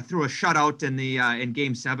threw a shutout in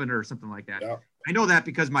Game 7 or something like that. Yeah. I know that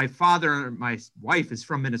because my wife is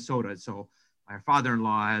from Minnesota, so my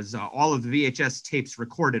father-in-law has all of the VHS tapes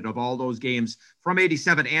recorded of all those games from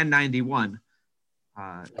 87 and 91.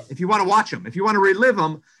 If you want to watch them, if you want to relive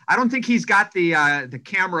them, I don't think he's got the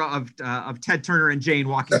camera of Ted Turner and Jane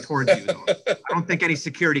walking towards you, though. I don't think any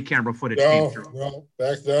security camera footage came through. No,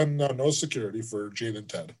 back then, no security for Jane and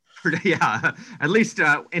Ted. Yeah, at least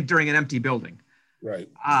during an empty building. Right.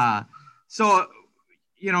 So,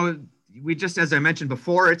 we just, as I mentioned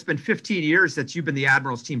before, it's been 15 years since you've been the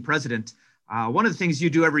Admirals team president. One of the things you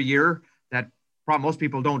do every year that probably most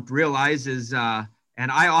people don't realize is,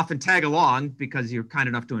 and I often tag along because you're kind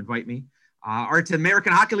enough to invite me, are to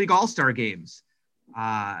American Hockey League All-Star games.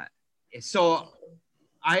 So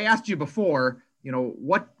I asked you before,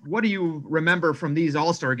 what do you remember from these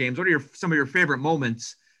All-Star games? What are some of your favorite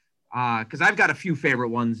moments? Because I've got a few favorite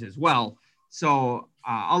ones as well. So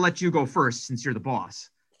I'll let you go first since you're the boss.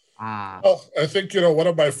 Well, I think, one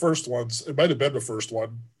of my first ones, it might have been the first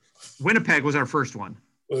one. Winnipeg was our first one.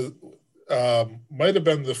 might have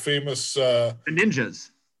been the famous The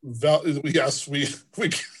ninjas. Yes, we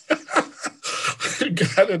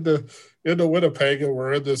got into Winnipeg, and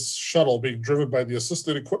we're in this shuttle being driven by the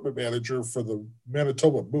assistant equipment manager for the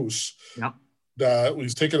Manitoba Moose. Yeah.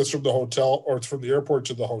 He's taking us from the hotel, or from the airport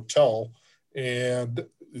to the hotel, and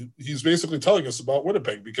he's basically telling us about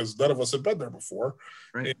Winnipeg because none of us had been there before.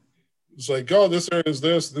 Right. And it's like, oh, this area is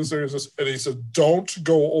this area is this, and he said, don't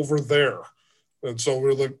go over there. And so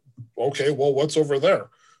we're like, okay, well, what's over there?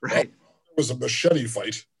 Right. Well, there was a machete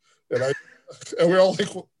fight, and we're all like,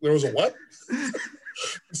 there was a what?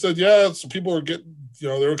 He said, yeah, so people were getting, they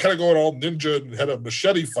were kind of going all ninja and had a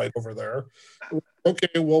machete fight over there.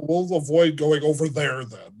 Okay, well, we'll avoid going over there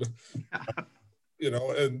then.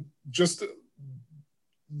 And just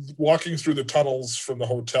walking through the tunnels from the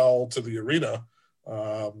hotel to the arena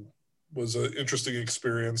was an interesting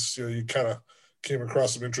experience. You kind of came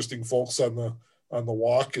across some interesting folks on the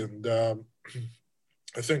walk, and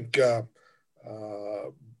I think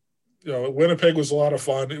Winnipeg was a lot of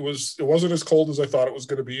fun. It wasn't as cold as I thought it was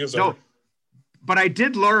going to be. But I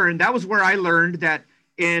did learn, that was where I learned that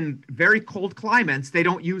in very cold climates they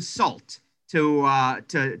don't use salt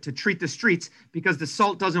to treat the streets, because the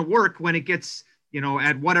salt doesn't work when it gets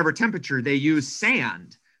at whatever temperature. They use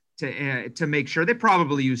sand to make sure. They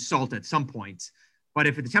probably use salt at some points, but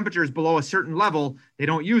if the temperature is below a certain level, they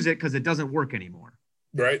don't use it because it doesn't work anymore.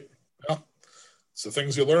 Right. Yeah. It's the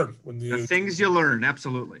things you learn the things you learn.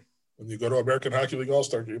 Absolutely. When you go to American Hockey League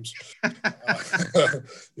All-Star games,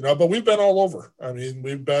 but we've been all over. I mean,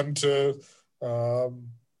 we've been to,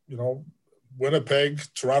 Winnipeg,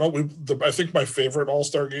 Toronto. I think my favorite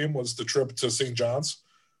All-Star game was the trip to St. John's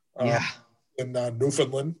in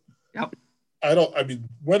Newfoundland. Yep.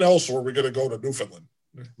 When else were we going to go to Newfoundland?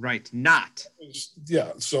 Right. Not.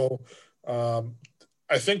 Yeah. So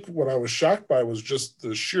I think what I was shocked by was just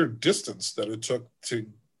the sheer distance that it took to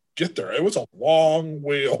get there. It was a long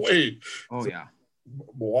way away. Oh, yeah.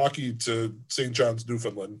 Milwaukee to St. John's,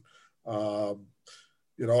 Newfoundland. And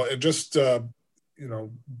just, the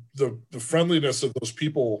friendliness of those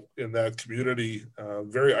people in that community,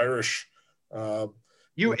 very Irish.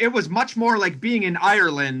 It was much more like being in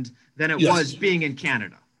Ireland than it was being in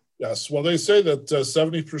Canada. Yes. Well, they say that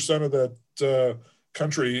 70% of that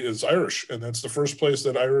country is Irish, and that's the first place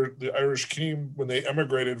that the Irish came when they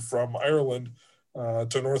emigrated from Ireland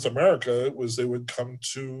to North America. They would come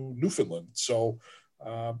to Newfoundland. So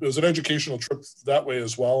it was an educational trip that way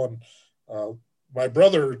as well. And my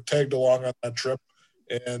brother tagged along on that trip,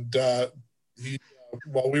 and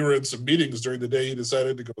while we were in some meetings during the day, he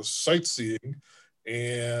decided to go sightseeing,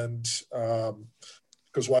 and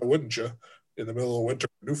because why wouldn't you in the middle of winter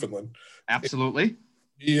in Newfoundland? Absolutely.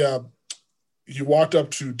 He walked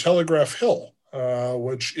up to Telegraph Hill,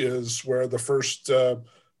 which is where the first,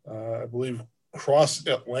 I believe,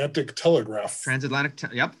 cross-Atlantic telegraph.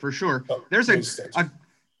 Transatlantic, yep, for sure. There's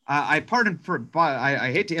I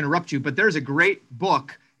hate to interrupt you, but there's a great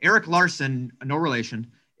book. Eric Larson, no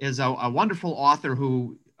relation, is a wonderful author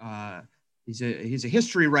who he's a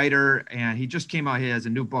history writer, and he just came out. He has a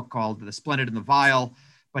new book called The Splendid and the Vile.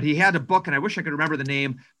 But he had a book, and I wish I could remember the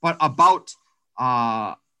name, but about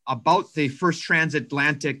the first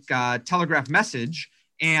transatlantic telegraph message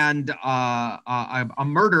and a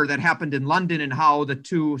murder that happened in London and how the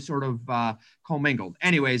two sort of commingled.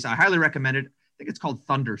 Anyways, I highly recommend it. I think it's called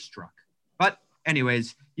Thunderstruck. But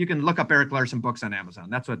anyways, you can look up Eric Larson books on Amazon.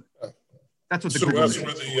 That's what the so that's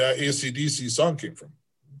where the AC/DC song came from.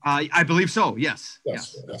 I believe so. Yes.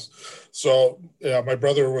 So my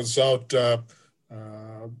brother was out.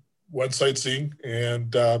 Went sightseeing,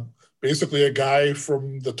 and basically a guy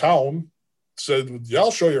from the town said, yeah,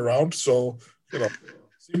 I'll show you around. So,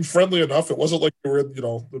 seemed friendly enough. It wasn't like you were in,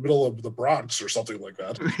 the middle of the Bronx or something like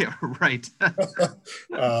that. Yeah, right.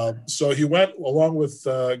 So he went along with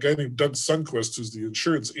a guy named Doug Sundquist, who's the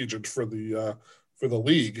insurance agent for the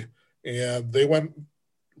league. And they went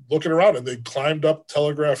looking around, and they climbed up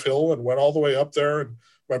Telegraph Hill and went all the way up there. And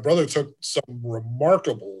my brother took some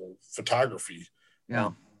remarkable photography.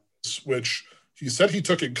 Yeah. Which he said he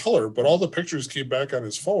took in color, but all the pictures came back on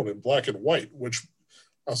his phone in black and white, which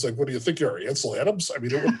I was like, what do you think you are, Ansel Adams? I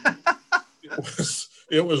mean,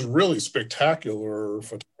 it was really spectacular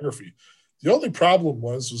photography. The only problem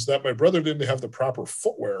was that my brother didn't have the proper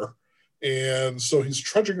footwear. And so he's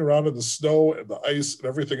trudging around in the snow and the ice and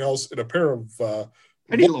everything else in a pair of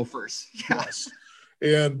penny loafers. Yes.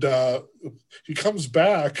 And he comes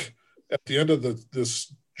back at the end of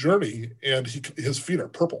this journey, and his feet are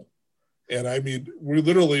purple. And I mean, we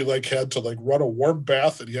literally had to run a warm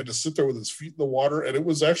bath, and he had to sit there with his feet in the water. And it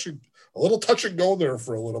was actually a little touch and go there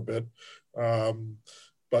for a little bit.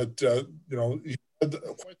 but he had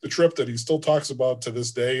quite the trip that he still talks about to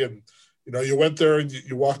this day. And you went there and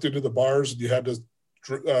you walked into the bars and you had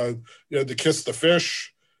to kiss the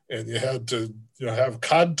fish, and you had to have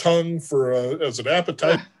cod tongue as an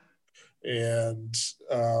appetite. And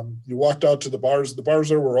you walked out to the bars. The bars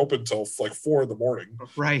there were open till like 4 a.m.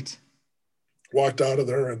 Right. Walked out of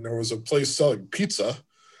there, and there was a place selling pizza.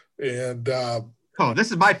 And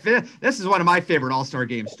this is one of my favorite All-Star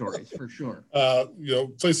Game stories for sure.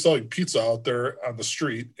 Place selling pizza out there on the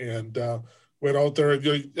street, and went out there.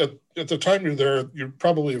 At the time you're there, you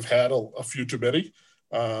probably have had a few too many.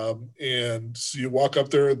 And so you walk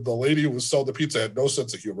up there, and the lady who was selling the pizza had no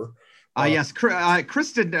sense of humor. Yes,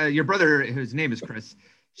 Chris did. Your brother, whose name is Chris,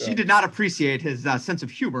 she did not appreciate his sense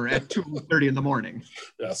of humor at 2:30 in the morning.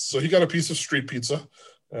 Yes, so he got a piece of street pizza.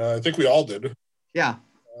 I think we all did. Yeah.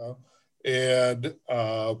 And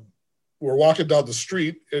we're walking down the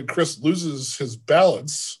street, and Chris loses his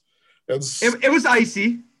balance. And it was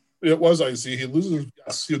icy. It was icy. He loses.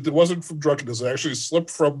 Yes, it wasn't from drunkenness. It actually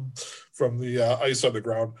slipped from the ice on the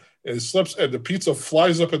ground. And it slips, and the pizza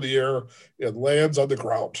flies up in the air and lands on the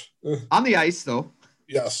ground. On the ice, though.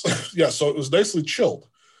 Yes. Yes. So it was nicely chilled.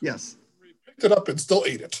 Yes. He picked it up and still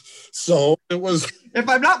ate it. So it was. If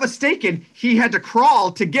I'm not mistaken, he had to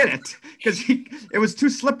crawl to get it because it was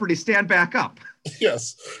too slippery to stand back up.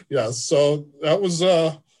 Yes. Yes. So that was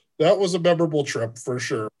a memorable trip for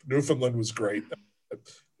sure. Newfoundland was great.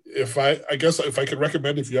 If I could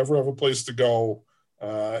recommend, if you ever have a place to go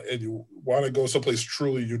and you want to go someplace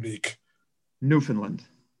truly unique, Newfoundland.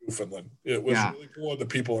 It was really cool, and the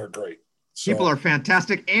people are great. So, people are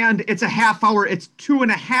fantastic, and it's a half hour. It's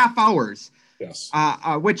 2.5 hours. Yes.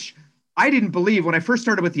 Which I didn't believe when I first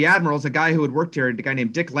started with the Admirals. A guy who had worked here, a guy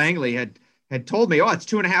named Dick Langley, had told me, it's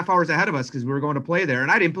 2.5 hours ahead of us because we were going to play there,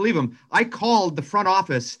 and I didn't believe him. I called the front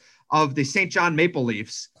office of the St. John Maple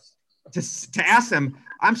Leafs to ask them,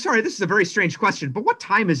 I'm sorry, this is a very strange question, but what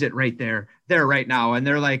time is it there right now? And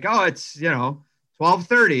they're like, it's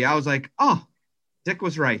 12:30. I was like, Dick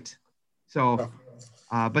was right. So,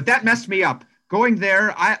 but that messed me up. Going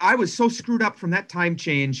there, I was so screwed up from that time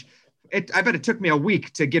change. I bet it took me a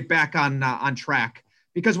week to get back on track,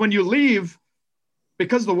 because when you leave,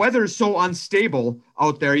 because the weather is so unstable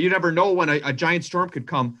out there, you never know when a giant storm could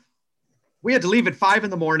come. We had to leave at 5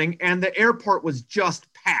 a.m, and the airport was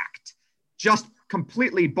just packed, just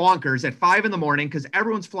completely bonkers at 5 a.m, because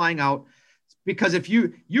everyone's flying out. Because if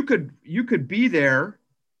you could be there,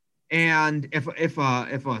 and if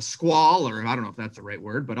a squall, or I don't know if that's the right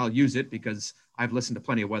word, but I'll use it because I've listened to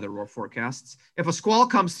plenty of weather forecasts. If a squall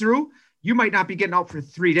comes through, you might not be getting out for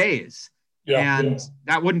 3 days, and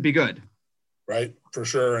that wouldn't be good. Right, for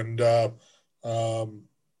sure. And it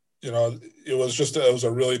was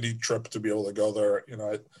a really neat trip to be able to go there.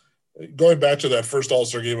 Going back to that first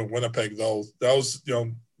All-Star game in Winnipeg, though, that was,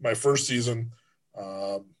 my first season.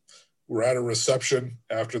 We're at a reception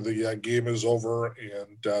after the game is over,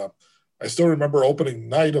 and I still remember opening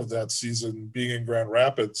night of that season being in Grand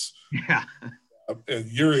Rapids. Yeah. And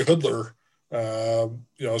Yuri Hudler,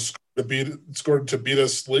 scored to beat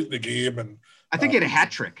us late in the game, and I think he had a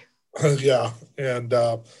hat trick. Yeah, and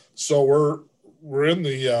so we're in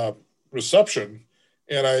the reception,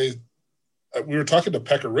 and we were talking to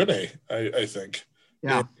Pekka Rinne, I think.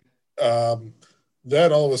 Yeah. And,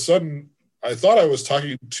 then all of a sudden, I thought I was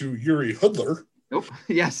talking to Yuri Hudler. Nope.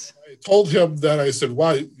 Yes. I told him that. I said,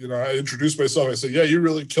 why? I introduced myself. I said, yeah, you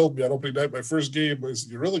really killed me on opening night, my first game. I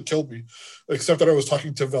said, you really killed me, except that I was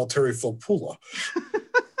talking to Valtteri Filppula.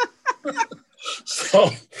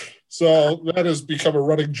 So that has become a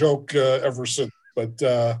running joke ever since. But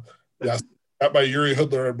yes, at my Yuri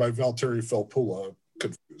Hudler and my Valtteri Filppula,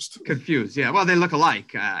 confused. Yeah. Well, they look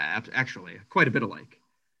alike, actually, quite a bit alike.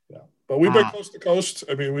 Yeah, but we've been coast to coast.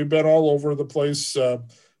 I mean, we've been all over the place. A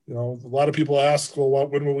lot of people ask, well,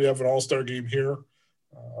 when will we have an All-Star game here?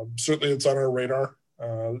 Certainly, it's on our radar.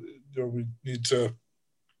 We need to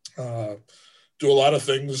do a lot of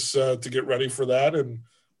things to get ready for that, and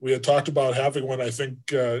we had talked about having one. I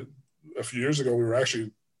think a few years ago, we were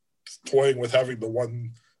actually toying with having the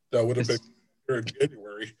one that would have been here in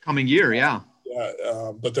January. Coming year, yeah.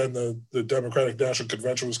 Yeah, but then the Democratic National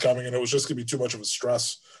Convention was coming, and it was just going to be too much of a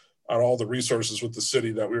stress on all the resources with the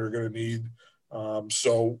city that we were going to need.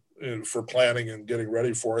 For planning and getting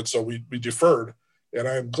ready for it. So we deferred, and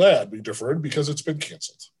I'm glad we deferred because it's been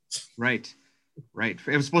canceled. Right. It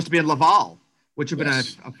was supposed to be in Laval, which would have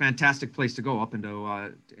been a fantastic place to go up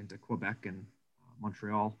into Quebec and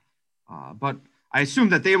Montreal. But I assume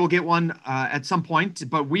that they will get one at some point,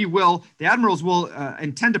 but the Admirals will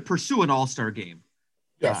intend to pursue an All-Star game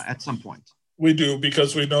at some point. We do,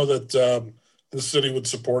 because we know that this city would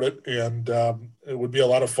support it, and it would be a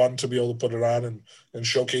lot of fun to be able to put it on and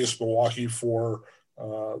showcase Milwaukee for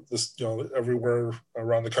this, everywhere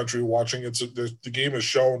around the country watching. The game is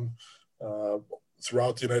shown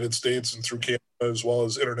throughout the United States and through Canada as well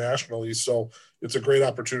as internationally. So it's a great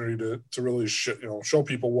opportunity to really show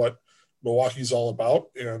people what Milwaukee's all about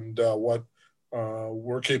and what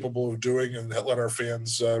we're capable of doing, and let our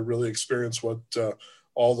fans really experience what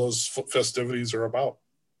all those festivities are about.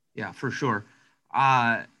 Yeah, for sure.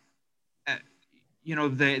 We're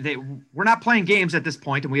not playing games at this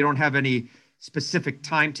point, and we don't have any specific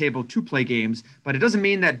timetable to play games, but it doesn't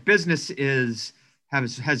mean that business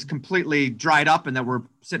has completely dried up and that we're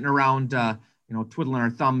sitting around, twiddling our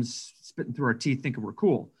thumbs, spitting through our teeth, thinking we're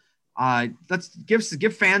cool. Let's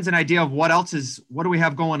give fans an idea of what do we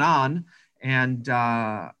have going on, and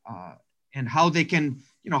how they can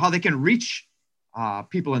reach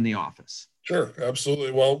people in the office. Sure,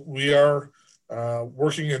 absolutely. Well, we are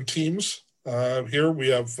working in teams here. We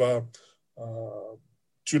have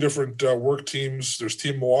two different work teams. There's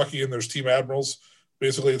Team Milwaukee and there's Team Admirals.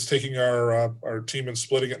 Basically, it's taking our team and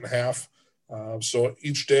splitting it in half. So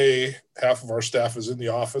each day, half of our staff is in the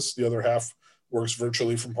office. The other half works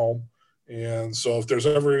virtually from home. And so if there's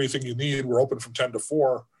ever anything you need, we're open from 10 to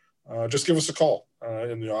 4. Just give us a call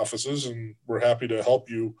in the offices, and we're happy to help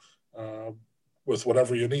you with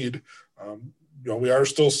whatever you need. We are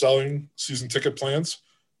still selling season ticket plans,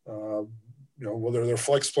 whether they're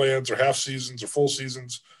flex plans or half seasons or full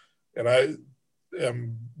seasons. And I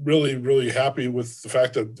am really, really happy with the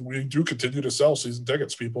fact that we do continue to sell season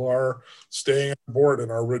tickets. People are staying on board,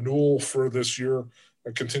 and our renewal for this year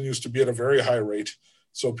continues to be at a very high rate.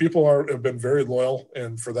 So people have been very loyal,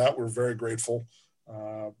 and for that, we're very grateful.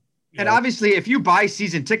 Obviously, if you buy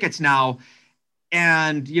season tickets now,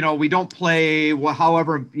 and we don't play we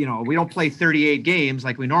don't play 38 games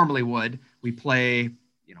like we normally would. We play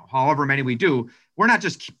however many we do. We're not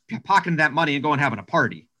just pocketing that money and going and having a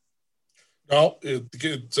party. No, it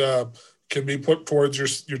can be put towards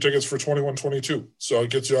your tickets for 21-22. So it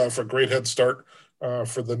gets you off a great head start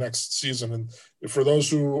for the next season. And for those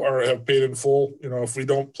who have paid in full, if we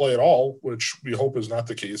don't play at all, which we hope is not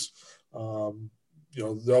the case,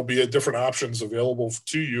 there'll be different options available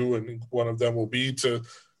to you, and one of them will be to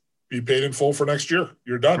be paid in full for next year.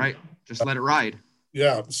 You're done. Right. Just let it ride.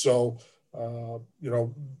 Yeah. So,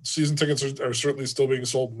 season tickets are certainly still being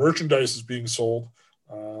sold. Merchandise is being sold.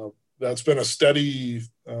 That's been a steady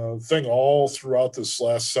thing all throughout this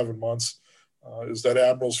last 7 months, is that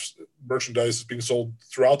Admirals merchandise is being sold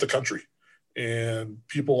throughout the country. And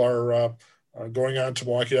people are going on to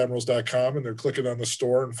MilwaukeeAdmirals.com, and they're clicking on the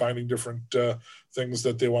store and finding different things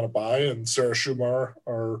that they want to buy. And Sarah Schumar,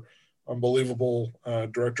 our unbelievable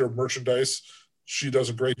director of merchandise, she does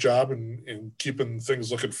a great job in keeping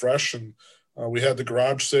things looking fresh. And we had the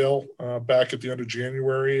garage sale back at the end of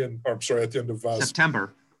January, at the end of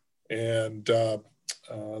September. And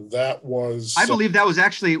that was... I believe that was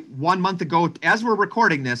actually 1 month ago, as we're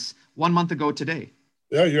recording this, 1 month ago today.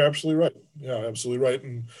 Yeah, you're absolutely right. Yeah, absolutely right.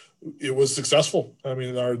 And it was successful. I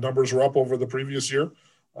mean, our numbers were up over the previous year.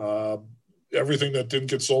 Everything that didn't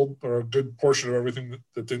get sold, or a good portion of everything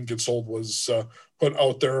that didn't get sold, was put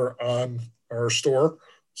out there on our store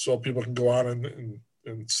so people can go on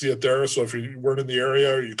and see it there. So if you weren't in the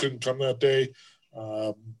area or you couldn't come that day,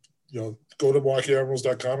 go to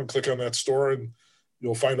MilwaukeeAdmirals.com and click on that store, and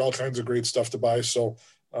you'll find all kinds of great stuff to buy. So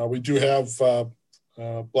we do have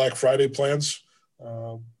Black Friday plans,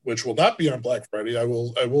 which will not be on Black Friday. I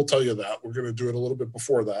will tell you that. We're going to do it a little bit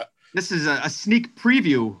before that. This is a sneak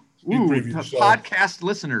preview. Podcast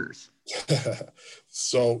listeners.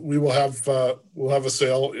 So we'll have a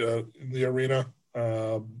sale in the arena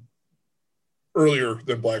earlier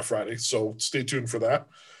than Black Friday. So stay tuned for that.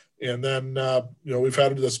 And then we've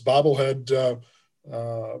had this bobblehead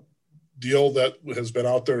deal that has been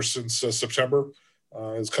out there since September.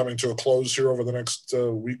 Is coming to a close here over the next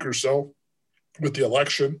week or so with the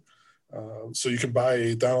election. So you can buy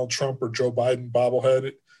a Donald Trump or Joe Biden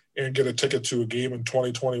bobblehead and get a ticket to a game in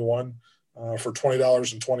 2021 for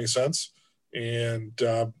 $20.20. And,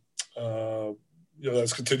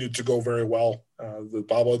 that's continued to go very well. The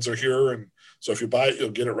bobbleheads are here. And so if you buy it,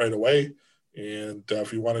 you'll get it right away. And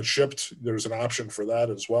if you want it shipped, there's an option for that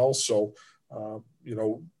as well. So,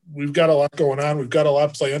 we've got a lot going on. We've got a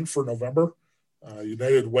lot planned for November.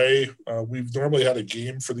 United Way, we've normally had a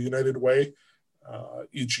game for the United Way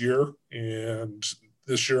each year. And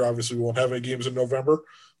this year, obviously, we won't have any games in November.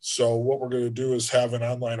 So what we're going to do is have an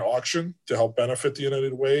online auction to help benefit the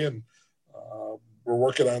United Way. And we're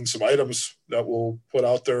working on some items that we'll put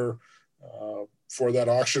out there for that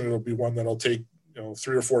auction. It'll be one that'll take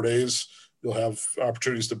 3 or 4 days you'll have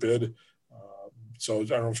opportunities to bid. So I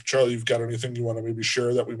don't know if, Charlie, you've got anything you want to maybe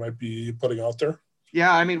share that we might be putting out there?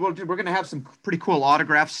 Yeah, I mean, we're going to have some pretty cool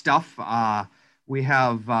autograph stuff. We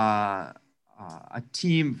have a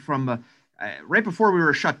team from right before we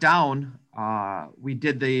were shut down, we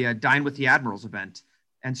did the Dine with the Admirals event.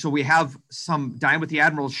 And so we have some Dine with the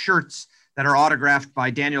Admirals shirts that are autographed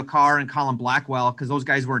by Daniel Carr and Colin Blackwell, because those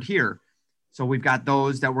guys weren't here. So we've got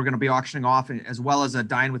those that we're going to be auctioning off, as well as a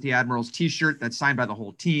Dine with the Admirals t-shirt that's signed by the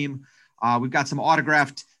whole team. We've got some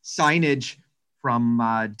autographed signage from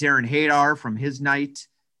Darren Hadar from his night,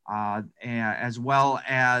 as well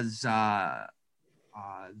as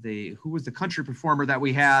who was the country performer that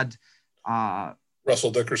we had?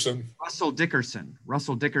 Russell Dickerson. Russell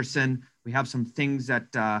Dickerson. We have some things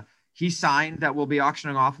that he signed that we'll be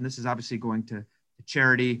auctioning off, and this is obviously going to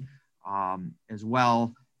charity as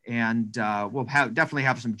well. And we'll definitely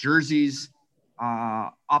have some jerseys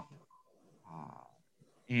up.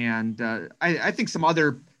 And I think some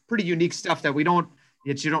other pretty unique stuff that you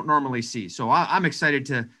don't normally see. So I'm excited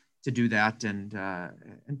to do that, and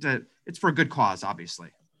it's for a good cause, obviously.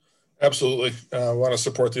 Absolutely. I want to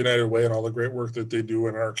support the United Way and all the great work that they do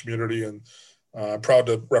in our community, and proud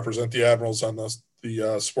to represent the Admirals on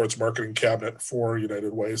the sports marketing cabinet for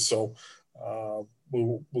United Way. So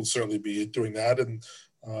we'll certainly be doing that, and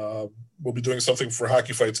we'll be doing something for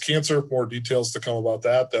Hockey Fights Cancer. More details to come about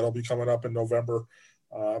that. That'll be coming up in November.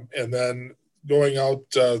 And then going out,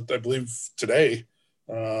 I believe today,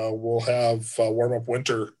 we'll have Warm Up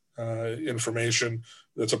Winter information.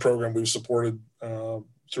 That's a program we've supported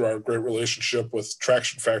through our great relationship with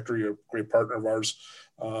Traction Factory, a great partner of ours.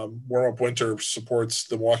 Warm Up Winter supports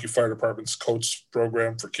the Milwaukee Fire Department's Coats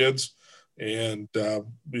program for kids. And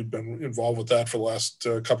we've been involved with that for the last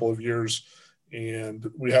couple of years. And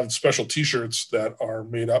we have special t-shirts that are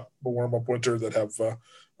made up for Warm Up Winter that have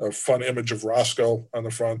a fun image of Roscoe on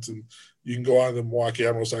the front. And you can go on to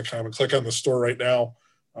MilwaukeeAdmirals.com and click on the store right now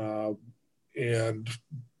and,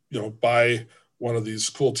 buy one of these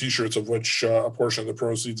cool t-shirts, of which a portion of the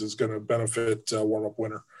proceeds is going to benefit Warm Up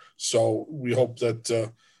Winter. So we hope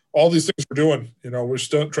that all these things we're doing, we're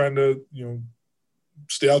still trying to,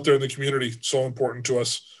 stay out there in the community. So important to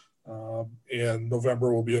us. And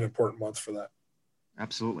November will be an important month for that.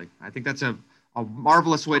 Absolutely. I think that's a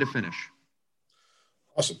marvelous way to finish.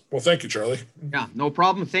 Awesome. Well, thank you, Charlie. Yeah, no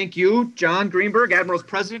problem. Thank you, John Greenberg, Admirals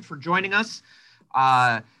President, for joining us.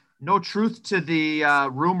 No truth to the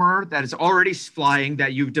rumor that is already flying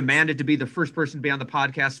that you've demanded to be the first person to be on the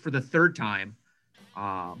podcast for the third time.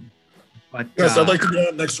 But yes, I'd like to be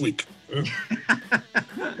on next week.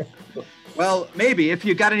 Well, maybe if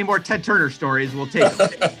you got any more Ted Turner stories, we'll take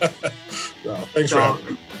it. No, thanks for having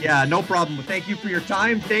me. Yeah, no problem. Thank you for your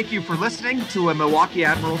time. Thank you for listening to a Milwaukee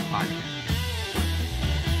Admirals podcast.